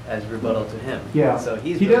as rebuttal to him. Yeah, so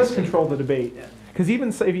he does control the debate. Because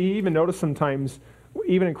if you even notice sometimes,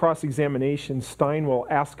 even in cross-examination, Stein will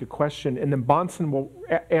ask a question, and then Bonson will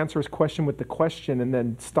answer his question with the question, and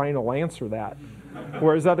then Stein will answer that.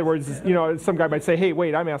 Whereas, in other words, you know, some guy might say, "Hey,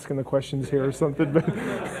 wait, I'm asking the questions here," or something. But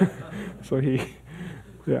so yeah.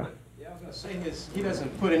 Yeah, I was going to say he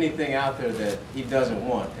doesn't put anything out there that he doesn't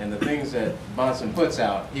want, and the things that Bonson puts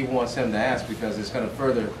out, he wants him to ask because it's going to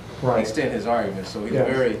further extend his argument. So he's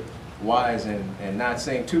very wise and not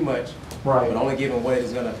saying too much, but only giving what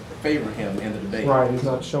is going to favor him in the debate. Right, he's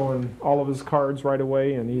not showing all of his cards right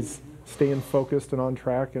away, and he's staying focused and on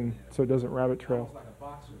track, and so it doesn't rabbit trail. Like a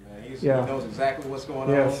boxer, man. He knows exactly what's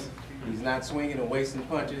going on. He's not swinging and wasting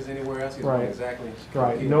punches anywhere else. He's going exactly.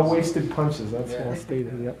 No wasted punches. That's well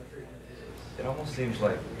stated. Yep. It almost seems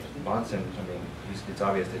like Bonson. I mean, it's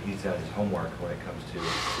obvious that he's done his homework when it comes to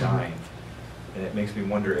Stein, and it makes me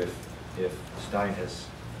wonder if Stein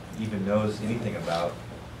even knows anything about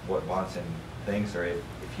what Bonson thinks, or if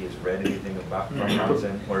he has read anything about from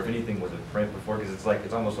Bonson, or if anything was in print before. Because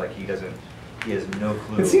it's almost like he has no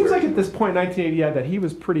clue. It seems like at this point in 1980, that he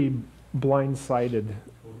was pretty blindsided.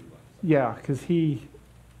 Yeah, because he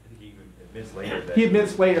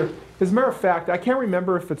admits later. As a matter of fact, I can't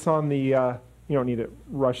remember if it's on the. You don't need to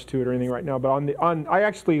rush to it or anything right now, but I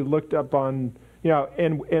actually looked up on in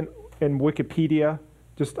Wikipedia.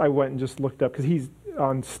 I went and just looked up because he's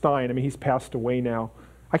on Stein. I mean, he's passed away now.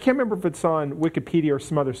 I can't remember if it's on Wikipedia or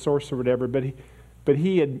some other source or whatever, but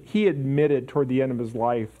he admitted toward the end of his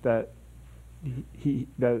life that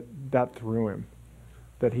that threw him.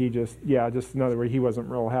 That he just in other words, he wasn't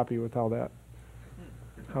real happy with how that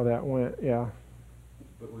went. Yeah.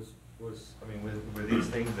 But were these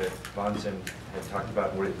things that Bonson had talked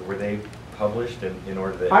about, were they published in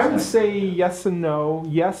order that? I would say yes and no.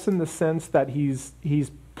 Yes, in the sense that he's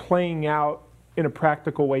playing out in a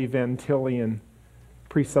practical way Van Tillian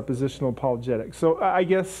presuppositional apologetics. So I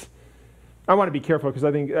guess I want to be careful because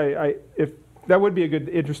I think if that would be a good,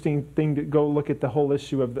 interesting thing to go look at the whole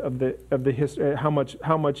issue of the history, how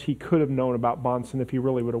much he could have known about Bonson if he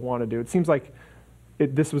really would have wanted to. It seems like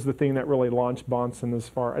this was the thing that really launched Bonson as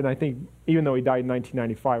far. And I think even though he died in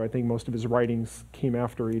 1995, I think most of his writings came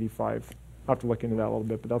after 85. I'll have to look into that a little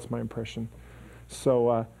bit, but that's my impression.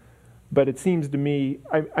 So, but it seems to me,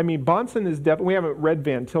 I mean, Bonson is definitely, we haven't read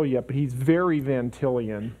Van Til yet, but he's very Van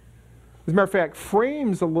Tillian. As a matter of fact,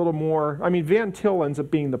 Frame's a little more, I mean, Van Til ends up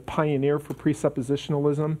being the pioneer for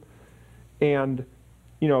presuppositionalism. And,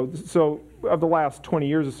 you know, so of the last 20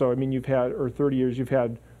 years or so, I mean, or 30 years, you've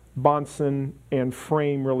had Bonson and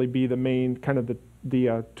Frame really be the main kind of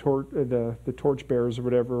the torchbearers or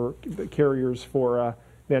whatever, the carriers for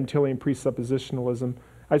Van Tillian presuppositionalism.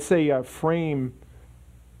 I'd say Frame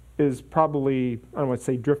is probably, I don't want to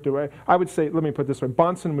say drift away. I would say, let me put it this way,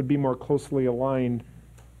 Bahnsen would be more closely aligned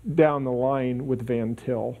down the line with Van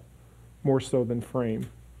Til, more so than Frame.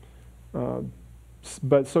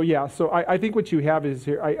 But so yeah, so I think what you have is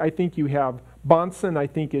here, I think you have, Bahnsen I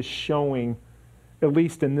think is showing, at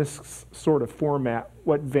least in this sort of format,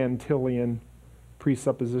 what Van Tillian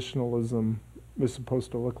presuppositionalism is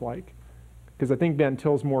supposed to look like. Because I think Van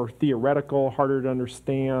Til's more theoretical, harder to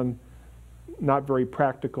understand, not very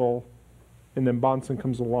practical, and then Bahnsen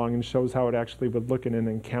comes along and shows how it actually would look in an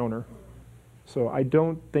encounter. So I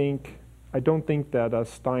don't think that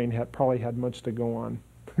Stein probably had much to go on.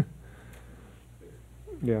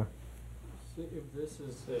 Yeah. So if this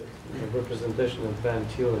is a representation of Van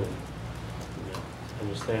Tillen,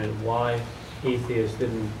 understand why atheists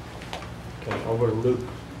didn't kind of overlook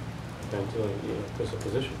Van Tillen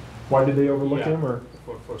presupposition. Why did they overlook him, or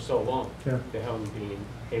for so long? Yeah. They haven't been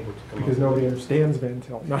able to come because up nobody with understands Van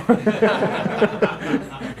Til. No.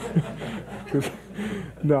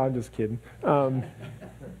 No, I'm just kidding.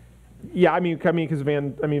 Yeah, I mean, because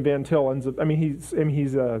Van Til ends up.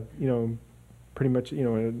 He's a pretty much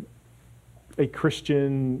a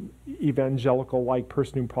Christian evangelical-like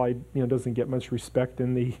person who probably doesn't get much respect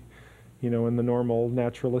in the in the normal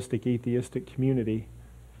naturalistic atheistic community.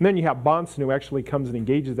 And then you have Bahnsen, who actually comes and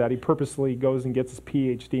engages that. He purposely goes and gets his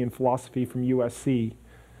PhD in philosophy from USC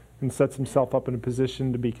and sets himself up in a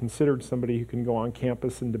position to be considered somebody who can go on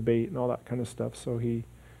campus and debate and all that kind of stuff. So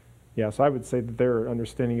so I would say that their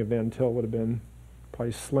understanding of Van Til would have been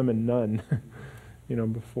probably slim and none,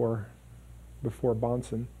 before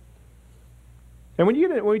Bahnsen. And when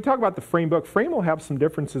we talk about the Frame book, Frame will have some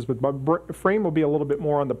differences Frame will be a little bit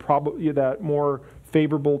more on the more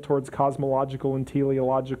favorable towards cosmological and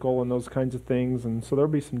teleological and those kinds of things, and so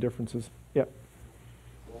there'll be some differences. Yeah.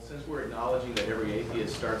 Well, since we're acknowledging that every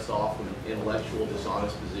atheist starts off with an intellectual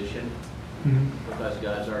dishonest position, because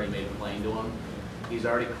God's already made it plain to him, he's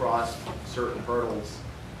already crossed certain hurdles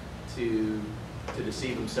to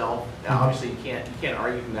deceive himself. Now, obviously, you can't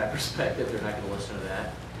argue from that perspective. They're not going to listen to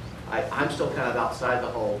that. I'm still kind of outside the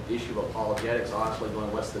whole issue of apologetics, honestly, going,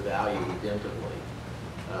 what's the value redemptively?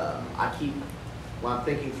 When I'm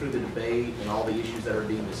thinking through the debate and all the issues that are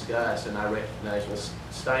being discussed, and I recognize, well,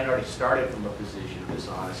 Stein already started from a position of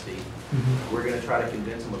dishonesty. We're going to try to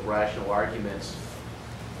convince him with rational arguments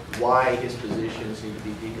why his positions need to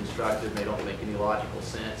be deconstructed and they don't make any logical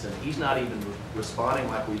sense. And he's not even responding,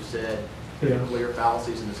 like we've said, to the clear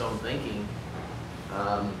fallacies in his own thinking.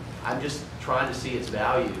 I'm just trying to see its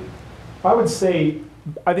value. I would say,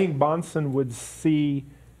 I think Bahnsen would see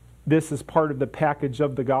this as part of the package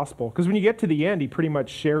of the gospel. Because when you get to the end, he pretty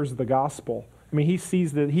much shares the gospel. I mean, he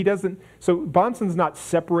sees that he doesn't, so Bahnsen's not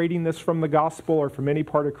separating this from the gospel or from any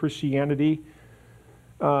part of Christianity.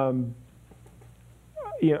 We're going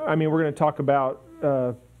to talk about,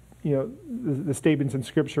 the statements in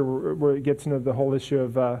Scripture where it gets into the whole issue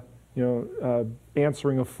of,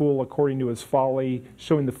 answering a fool according to his folly,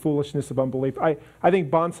 showing the foolishness of unbelief. I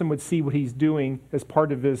think Bahnsen would see what he's doing as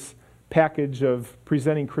part of his package of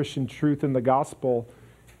presenting Christian truth in the gospel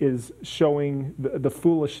is showing the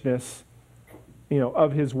foolishness,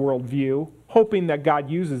 of his worldview, hoping that God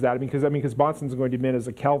uses that. Because Bahnsen's going to admit as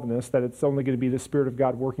a Calvinist that it's only going to be the Spirit of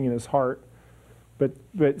God working in his heart.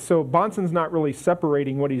 But so Bahnsen's not really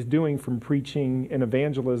separating what he's doing from preaching and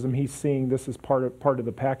evangelism. He's seeing this as part of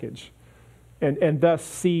the package, and thus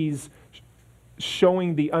sees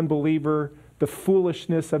showing the unbeliever the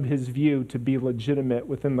foolishness of his view to be legitimate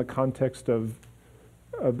within the context of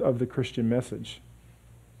the Christian message.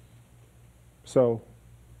 So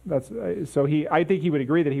I think he would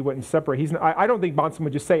agree that he wouldn't separate. I don't think Bahnsen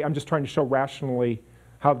would just say, "I'm just trying to show rationally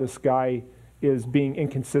how this guy is being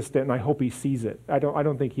inconsistent, and I hope he sees it." I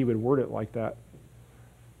don't think he would word it like that.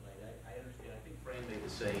 I understand. I think Frame made the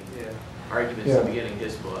same arguments at the beginning of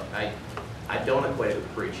his book. I don't equate it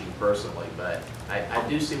with preaching personally, but I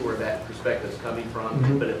do see where that perspective is coming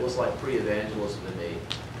from, but it looks like pre-evangelism to me,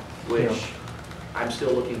 which I'm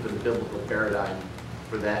still looking for the biblical paradigm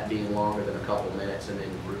for that being longer than a couple minutes and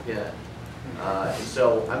then repent. And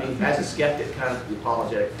so, as a skeptic, kind of the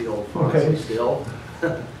apologetic field still,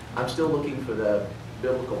 I'm still looking for the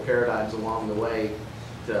biblical paradigms along the way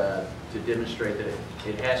to demonstrate that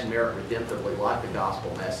it has merit redemptively, like the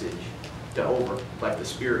gospel message, like the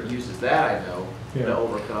Spirit uses that, I know, to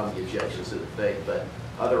overcome the objections to the faith. But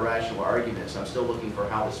other rational arguments, I'm still looking for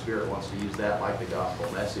how the Spirit wants to use that, like the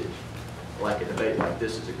gospel message. Like a debate like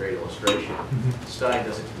this is a great illustration. Stein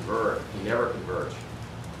doesn't convert. He never converts.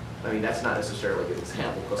 That's not necessarily a good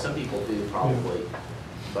example, because some people do probably,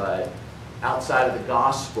 but outside of the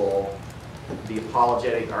gospel, the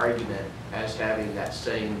apologetic argument as having that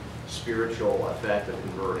same spiritual effect of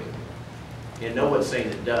converting. And no one's saying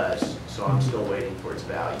it does, so I'm still waiting for its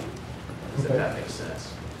value. If that makes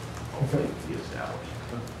sense. Hopefully it can be established.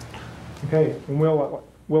 Okay, and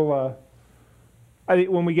I think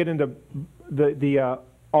when we get into the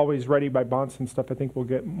Always Ready by Bahnsen stuff, I think we'll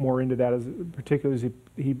get more into that, particularly as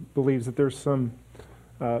he believes that there's some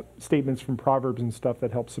statements from Proverbs and stuff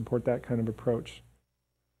that help support that kind of approach.